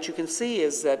 And what you can see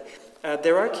is that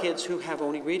there are kids who have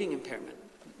only reading impairment.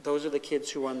 Those are the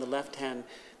kids who are on the left-hand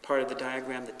part of the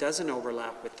diagram that doesn't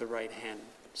overlap with the right-hand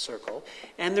circle.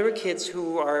 And there are kids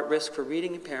who are at risk for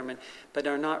reading impairment but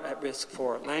are not at risk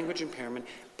for language impairment.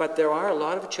 But there are a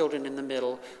lot of children in the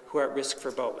middle who are at risk for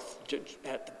both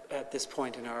at this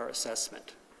point in our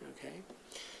assessment. Okay?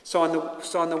 So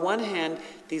on the one hand,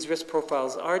 these risk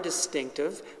profiles are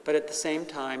distinctive, but at the same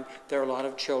time, there are a lot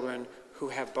of children who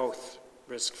have both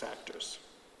risk factors.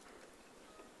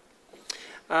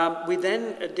 We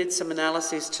then did some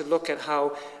analyses to look at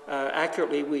how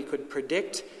accurately we could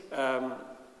predict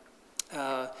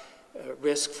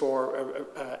risk for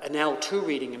an L2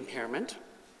 reading impairment.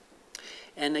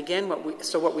 And again,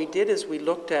 what we did is we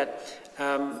looked at,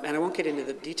 and I won't get into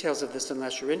the details of this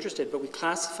unless you're interested, but we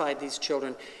classified these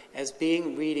children as being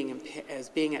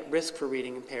at risk for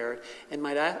reading impaired and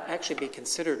might actually be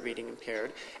considered reading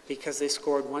impaired because they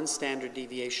scored one standard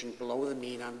deviation below the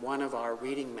mean on one of our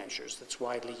reading measures that's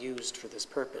widely used for this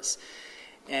purpose.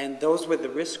 And those were the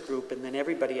risk group, and then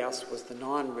everybody else was the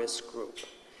non-risk group.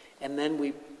 And then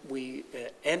we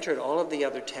entered all of the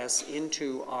other tests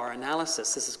into our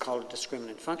analysis. This is called a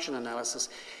discriminant function analysis,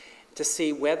 to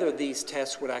see whether these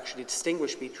tests would actually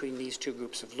distinguish between these two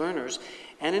groups of learners.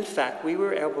 And in fact, we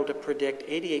were able to predict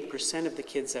 88% of the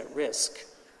kids at risk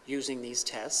using these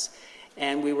tests.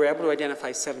 And we were able to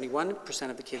identify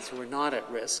 71% of the kids who were not at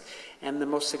risk. And the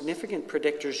most significant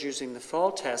predictors using the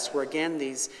fall tests were, again,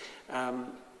 these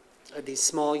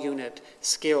small unit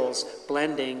skills,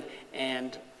 blending,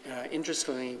 and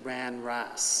interestingly,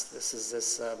 RAS. This is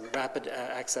this rapid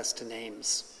access to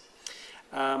names.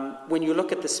 When you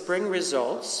look at the spring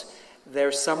results,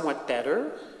 they're somewhat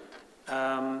better.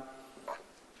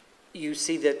 You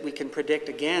see that we can predict,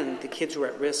 again, the kids who are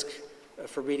at risk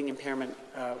for reading impairment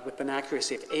with an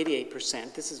accuracy of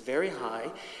 88%. This is very high.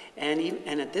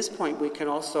 And at this point, we can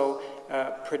also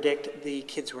predict the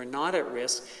kids who are not at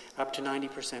risk up to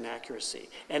 90% accuracy.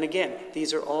 And again,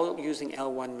 these are all using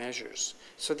L1 measures.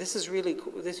 So this is really,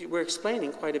 we're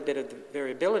explaining quite a bit of the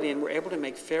variability, and we're able to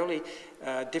make fairly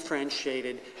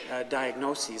differentiated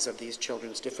diagnoses of these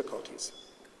children's difficulties.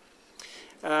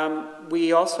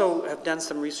 We also have done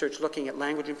some research looking at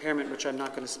language impairment, which I'm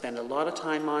not going to spend a lot of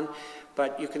time on,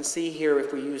 but you can see here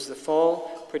if we use the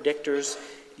fall predictors,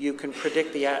 you can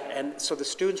predict and so the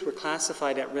students were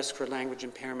classified at risk for language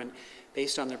impairment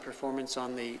based on their performance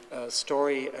on the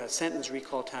sentence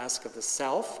recall task of the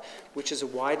self, which is a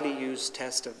widely used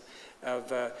test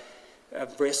of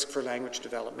risk for language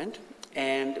development.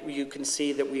 And you can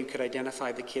see that we could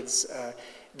identify the kids,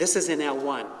 this is in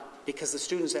L1, because the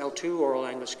students' L2 oral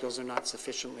language skills are not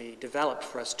sufficiently developed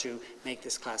for us to make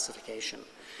this classification.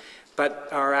 But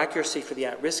our accuracy for the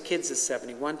at-risk kids is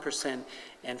 71%,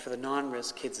 and for the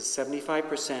non-risk kids is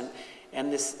 75%,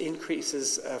 and this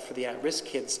increases for the at-risk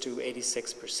kids to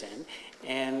 86%.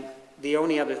 And the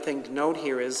only other thing to note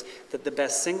here is that the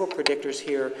best single predictors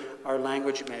here are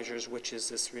language measures, which is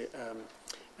this,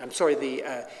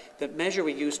 the measure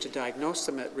we used to diagnose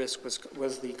them at risk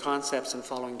was the concepts and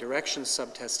following directions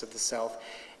subtest of the self,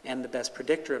 and the best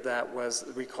predictor of that was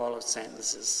the recall of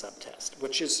sentences subtest,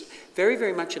 which is very,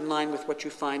 very much in line with what you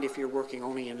find if you're working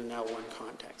only in an L1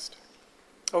 context.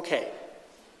 Okay,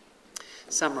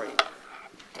 summary.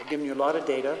 I've given you a lot of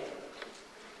data,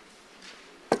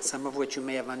 some of which you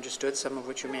may have understood, some of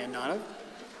which you may not have.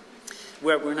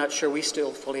 We're not sure we still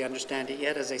fully understand it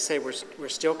yet. As I say, we're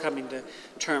still coming to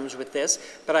terms with this.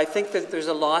 But I think that there's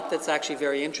a lot that's actually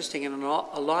very interesting and a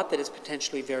lot that is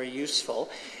potentially very useful.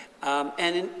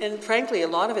 And frankly, a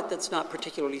lot of it that's not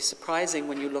particularly surprising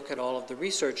when you look at all of the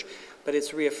research, but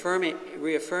it's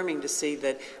reaffirming to see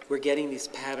that we're getting these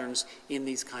patterns in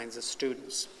these kinds of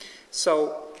students.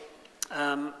 So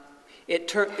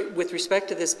with respect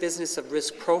to this business of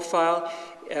risk profile,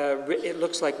 it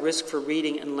looks like risk for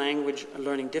reading and language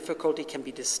learning difficulty can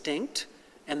be distinct,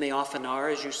 and they often are,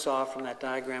 as you saw from that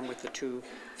diagram with the two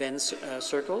Venn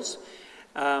circles.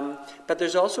 But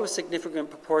there's also a significant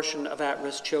proportion of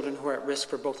at-risk children who are at risk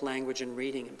for both language and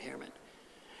reading impairment.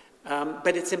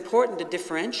 But it's important to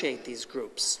differentiate these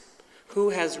groups.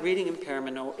 Who has reading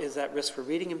impairment, is at risk for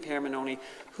reading impairment only,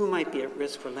 who might be at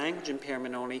risk for language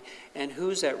impairment only, and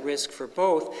who's at risk for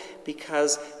both,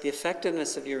 because the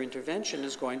effectiveness of your intervention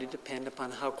is going to depend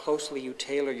upon how closely you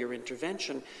tailor your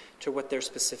intervention to what their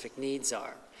specific needs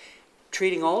are.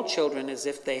 Treating all children as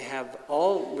if they have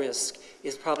all risk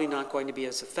is probably not going to be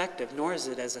as effective, nor is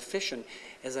it as efficient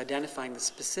as identifying the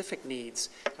specific needs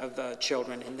of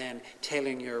children and then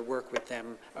tailoring your work with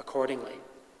them accordingly.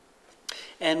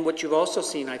 And what you've also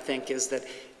seen, I think, is that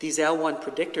these L1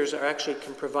 predictors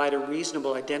can provide a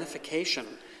reasonable identification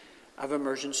of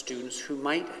immersion students who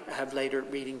might have later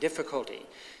reading difficulty.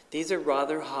 These are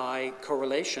rather high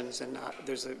correlations, and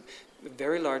there's a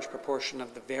very large proportion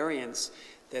of the variance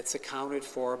that's accounted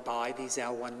for by these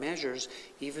L1 measures,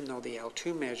 even though the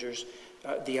L2 measures,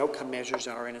 the outcome measures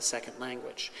are in a second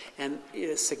language. And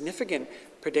significant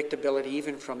predictability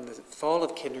even from the fall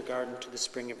of kindergarten to the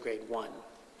spring of grade 1.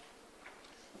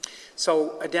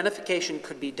 So identification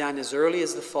could be done as early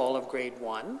as the fall of grade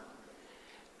 1,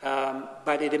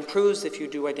 but it improves if you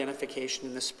do identification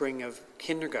in the spring of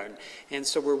kindergarten. And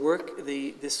so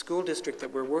the school district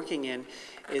that we're working in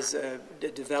is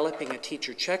developing a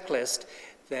teacher checklist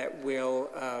that will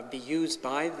be used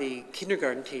by the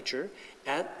kindergarten teachers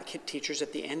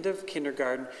at the end of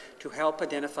kindergarten to help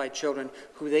identify children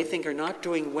who they think are not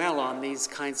doing well on these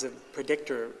kinds of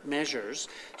predictor measures,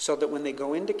 so that when they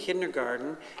go into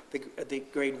kindergarten, the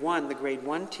grade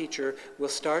one teacher will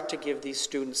start to give these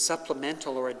students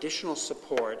supplemental or additional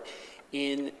support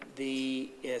in the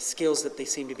skills that they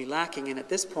seem to be lacking. And at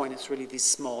this point, it's really these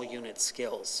small unit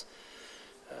skills,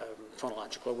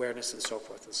 phonological awareness and so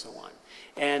forth and so on.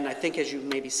 And I think, as you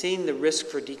may be seeing, the risk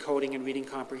for decoding and reading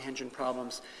comprehension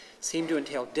problems seem to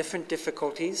entail different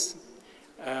difficulties.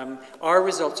 Our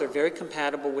results are very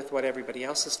compatible with what everybody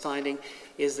else is finding,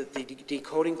 is that the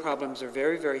decoding problems are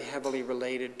very, very heavily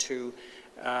related to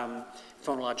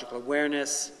phonological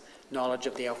awareness, knowledge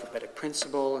of the alphabetic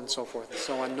principle, and so forth and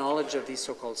so on, knowledge of these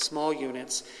so-called small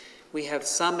units. We have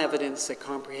some evidence that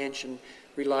comprehension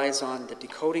relies on the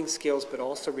decoding skills, but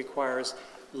also requires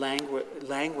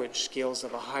language skills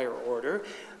of a higher order.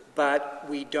 But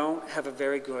we don't have a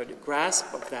very good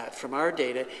grasp of that from our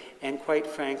data, and quite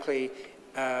frankly,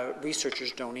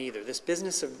 researchers don't either. This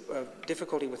business of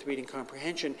difficulty with reading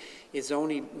comprehension is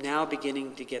only now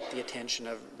beginning to get the attention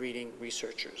of reading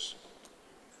researchers.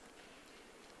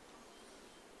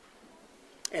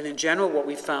 And in general, what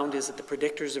we found is that the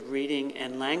predictors of reading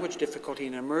and language difficulty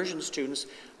in immersion students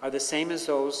are the same as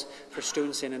those for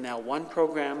students in an L1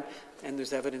 program, and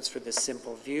there's evidence for this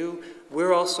simple view.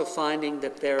 We're also finding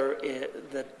that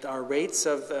that our rates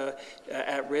of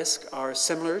at risk are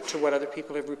similar to what other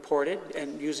people have reported,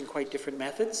 and using quite different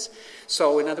methods.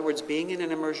 So in other words, being in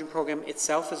an immersion program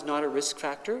itself is not a risk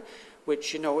factor,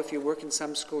 which, you know, if you work in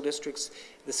some school districts,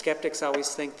 the skeptics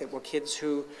always think that, well, kids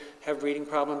who have reading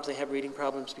problems, they have reading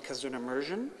problems because they're in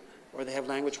immersion, or they have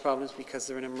language problems because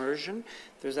they're in immersion.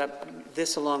 There's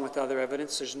this, along with other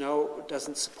evidence,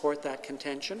 doesn't support that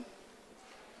contention.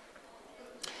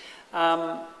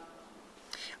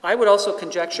 I would also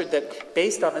conjecture that,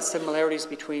 based on the similarities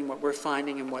between what we're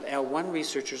finding and what L1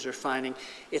 researchers are finding,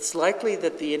 it's likely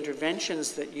that the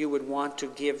interventions that you would want to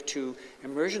give to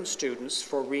immersion students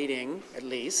for reading, at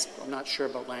least, I'm not sure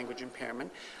about language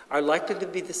impairment, are likely to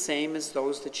be the same as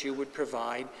those that you would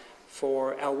provide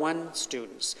for L1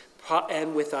 students,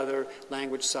 and with other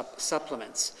language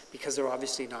supplements, because they're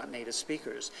obviously not native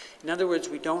speakers. In other words,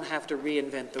 we don't have to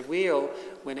reinvent the wheel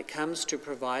when it comes to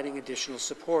providing additional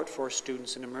support for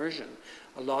students in immersion.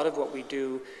 A lot of what we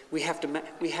do, we have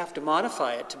to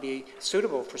modify it to be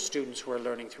suitable for students who are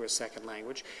learning through a second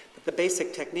language, but the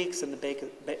basic techniques and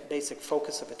the basic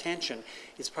focus of attention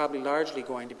is probably largely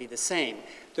going to be the same.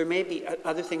 There may be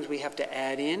other things we have to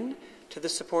add in to the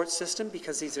support system,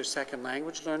 because these are second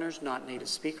language learners, not native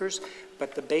speakers,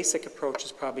 but the basic approach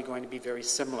is probably going to be very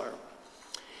similar.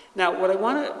 Now,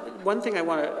 one thing I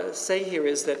want to say here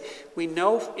is that we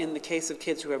know, in the case of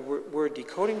kids who have word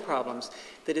decoding problems,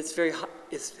 that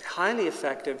it's highly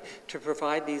effective to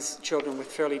provide these children with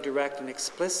fairly direct and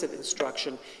explicit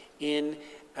instruction in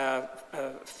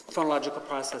phonological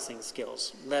processing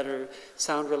skills, letter,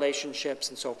 sound relationships,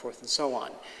 and so forth and so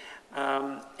on.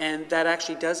 And that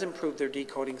actually does improve their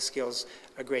decoding skills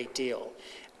a great deal.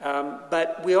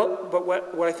 But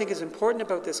what I think is important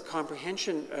about this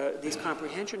comprehension, these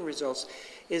comprehension results,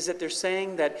 is that they're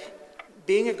saying that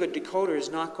being a good decoder is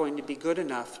not going to be good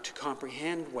enough to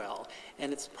comprehend well,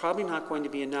 and it's probably not going to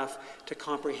be enough to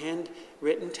comprehend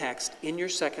written text in your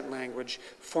second language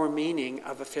for meaning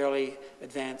of a fairly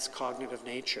advanced cognitive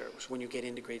nature when you get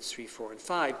into grades 3, 4, and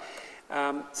 5.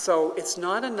 So it's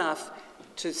not enough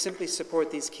to simply support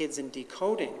these kids in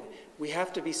decoding. We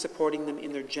have to be supporting them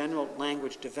in their general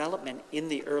language development in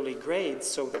the early grades,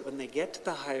 so that when they get to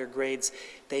the higher grades,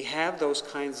 they have those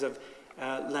kinds of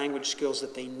language skills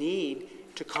that they need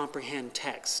to comprehend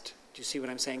text. Do you see what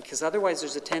I'm saying? Because otherwise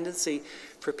there's a tendency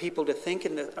for people to think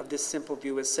of this simple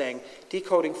view as saying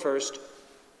decoding first,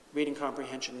 reading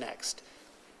comprehension next.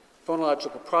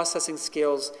 Phonological processing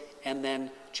skills, and then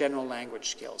general language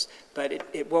skills. But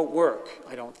it won't work,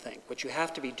 I don't think. What you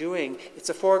have to be doing, it's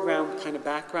a foreground kind of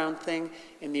background thing.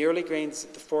 In the early grades,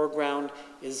 the foreground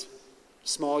is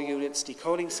small units,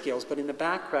 decoding skills, but in the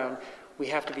background, we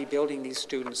have to be building these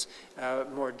students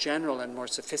more general and more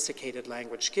sophisticated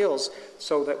language skills,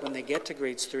 so that when they get to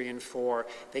grades 3 and 4,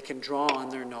 they can draw on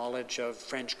their knowledge of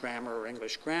French grammar or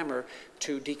English grammar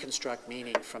to deconstruct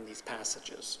meaning from these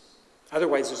passages.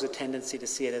 Otherwise, there's a tendency to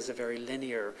see it as a very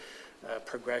linear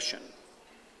progression.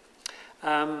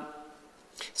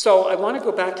 So I want to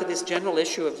go back to this general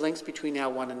issue of links between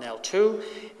L1 and L2,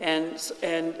 and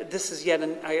this is yet,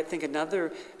 I think,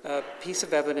 another piece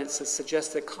of evidence that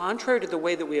suggests that, contrary to the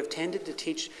way that we have tended to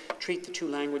treat the two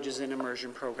languages in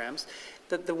immersion programs,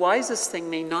 the wisest thing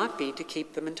may not be to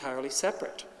keep them entirely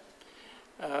separate.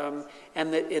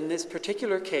 And that in this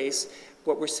particular case,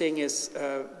 what we're seeing is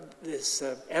this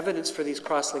evidence for these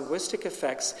cross-linguistic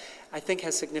effects, I think,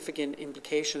 has significant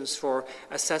implications for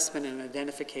assessment and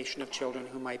identification of children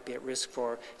who might be at risk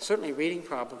for certainly reading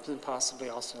problems and possibly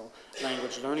also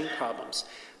language learning problems.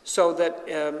 So that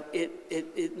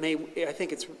I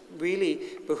think it's really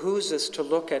behooves us to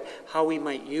look at how we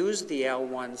might use the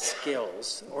L1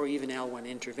 skills or even L1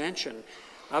 intervention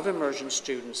of immersion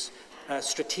students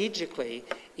strategically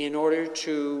in order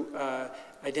to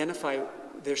identify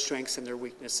their strengths and their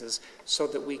weaknesses so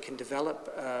that we can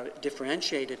develop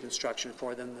differentiated instruction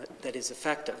for them that is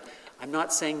effective. I'm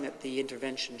not saying that the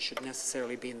intervention should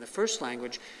necessarily be in the first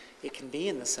language. It can be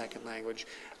in the second language,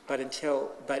 but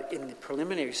in the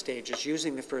preliminary stages,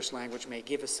 using the first language may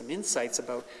give us some insights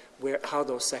about how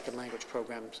those second language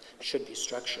programs should be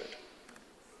structured.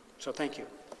 So thank you.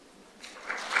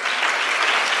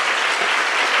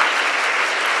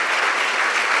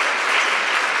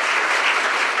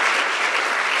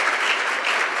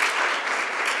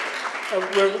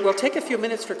 We'll take a few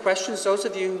minutes for questions. Those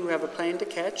of you who have a plane to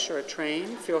catch or a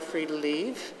train, feel free to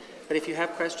leave. But if you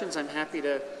have questions, I'm happy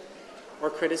to, or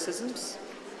criticisms,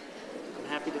 I'm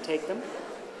happy to take them.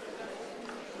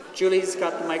 Julie's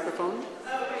got the microphone.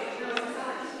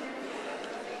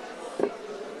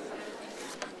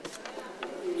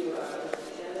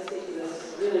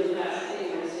 Really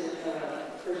fascinating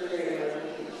first grade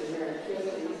teacher here in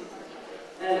Genesee.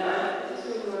 And I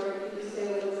just wondering, could you say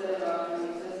a little bit about how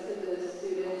you tested the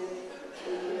students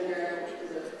in kindergarten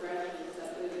for the French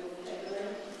receptive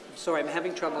vocabulary? Sorry, I'm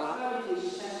having trouble. How did you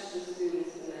test the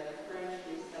students in their French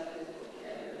receptive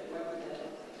vocabulary? What did that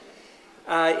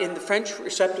look like? In the French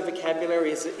receptive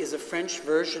vocabulary is a French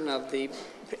version of the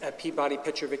Peabody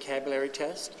Picture Vocabulary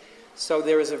Test. So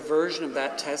there is a version of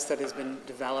that test that has been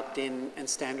developed in and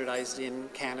standardized in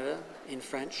Canada in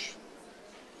French.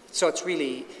 So it's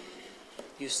really,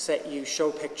 you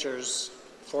show pictures,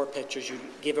 4 pictures, you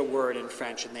give a word in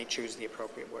French and they choose the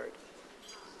appropriate word.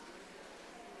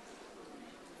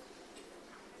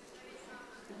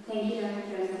 Thank you, Dr.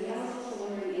 Genesee. I was also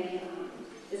wondering if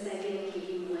this idea of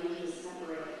keeping languages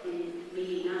separate, and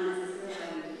maybe not necessarily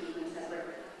having to keep them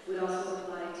separate, would also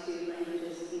apply to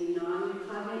languages in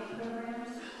non-cognate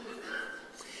programs?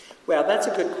 Well, that's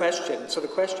a good question. So the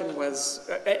question was,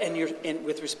 and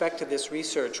with respect to this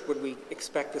research, would we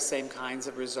expect the same kinds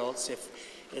of results if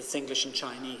it's English and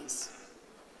Chinese?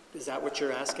 Is that what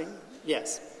you're asking?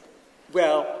 Yes.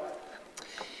 Well,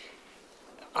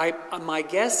 my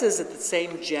guess is that the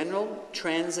same general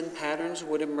trends and patterns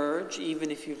would emerge,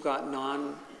 even if you've got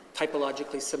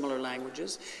non-typologically similar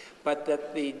languages, but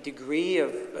that the degree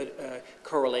of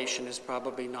correlation is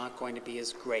probably not going to be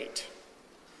as great.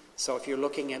 So if you're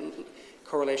looking at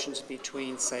correlations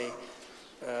between, say,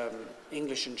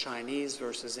 English and Chinese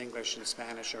versus English and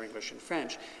Spanish or English and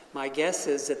French, my guess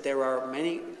is that there are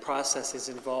many processes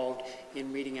involved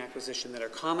in reading acquisition that are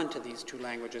common to these 2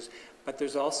 languages, but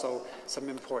there's also some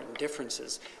important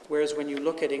differences. Whereas when you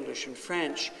look at English and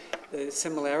French, the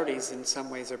similarities in some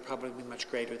ways are probably much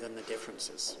greater than the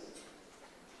differences.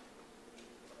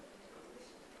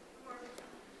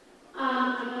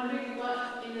 I'm wondering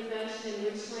what intervention in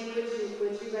which language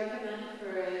would you recommend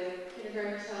for a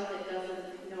kindergarten child that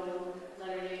doesn't know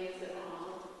letter names at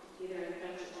all, either in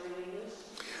French or in English?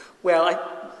 Well,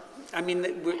 I mean,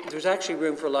 there's actually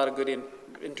room for a lot of good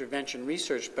intervention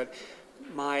research, but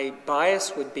my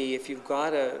bias would be if you've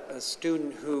got a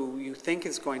student who you think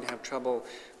is going to have trouble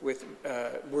with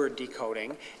word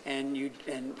decoding, and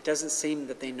it doesn't seem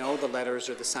that they know the letters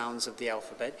or the sounds of the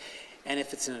alphabet, and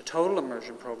if it's in a total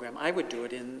immersion program, I would do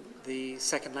it in the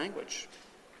second language.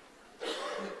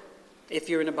 If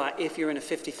you're in a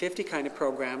 50-50 kind of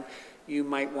program, you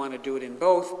might want to do it in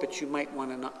both, but you might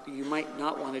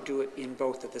not want to do it in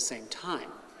both at the same time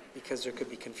because there could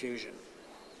be confusion.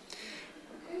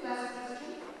 Okay, last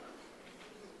question.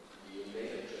 You may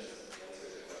have just answered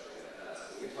the question I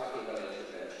asked. When you're talking about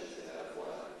interventions in L1,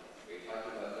 are you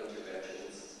talking about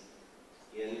interventions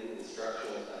in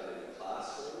instructional time in the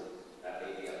classroom? That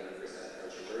may be 100%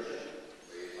 French immersion.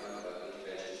 Or are you talking about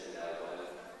interventions in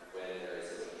L1 when there is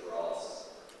a withdrawal?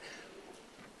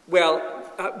 Well,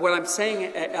 what I'm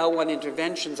saying at L1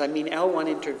 interventions, I mean L1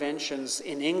 interventions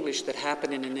in English that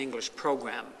happen in an English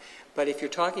program. But if you're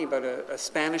talking about a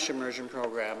Spanish immersion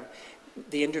program,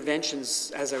 the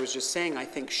interventions, as I was just saying, I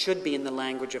think should be in the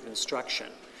language of instruction.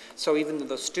 So even though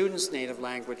the student's native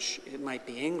language, it might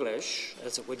be English,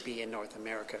 as it would be in North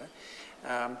America,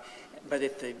 but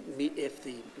if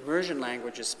the immersion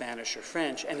language is Spanish or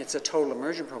French, and it's a total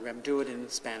immersion program, do it in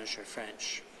Spanish or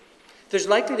French. There's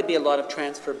likely to be a lot of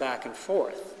transfer back and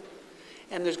forth,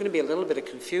 and there's going to be a little bit of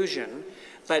confusion,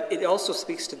 but it also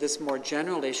speaks to this more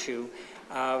general issue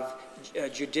of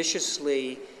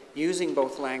judiciously using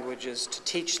both languages to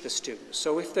teach the students.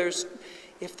 So if there's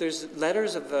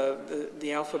letters of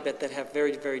the alphabet that have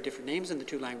very, very different names in the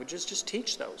two languages, just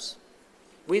teach those.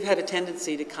 We've had a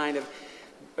tendency to kind of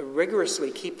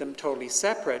rigorously keep them totally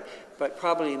separate, but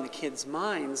probably in the kids'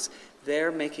 minds,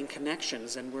 they're making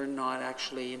connections and we're not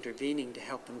actually intervening to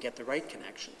help them get the right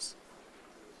connections.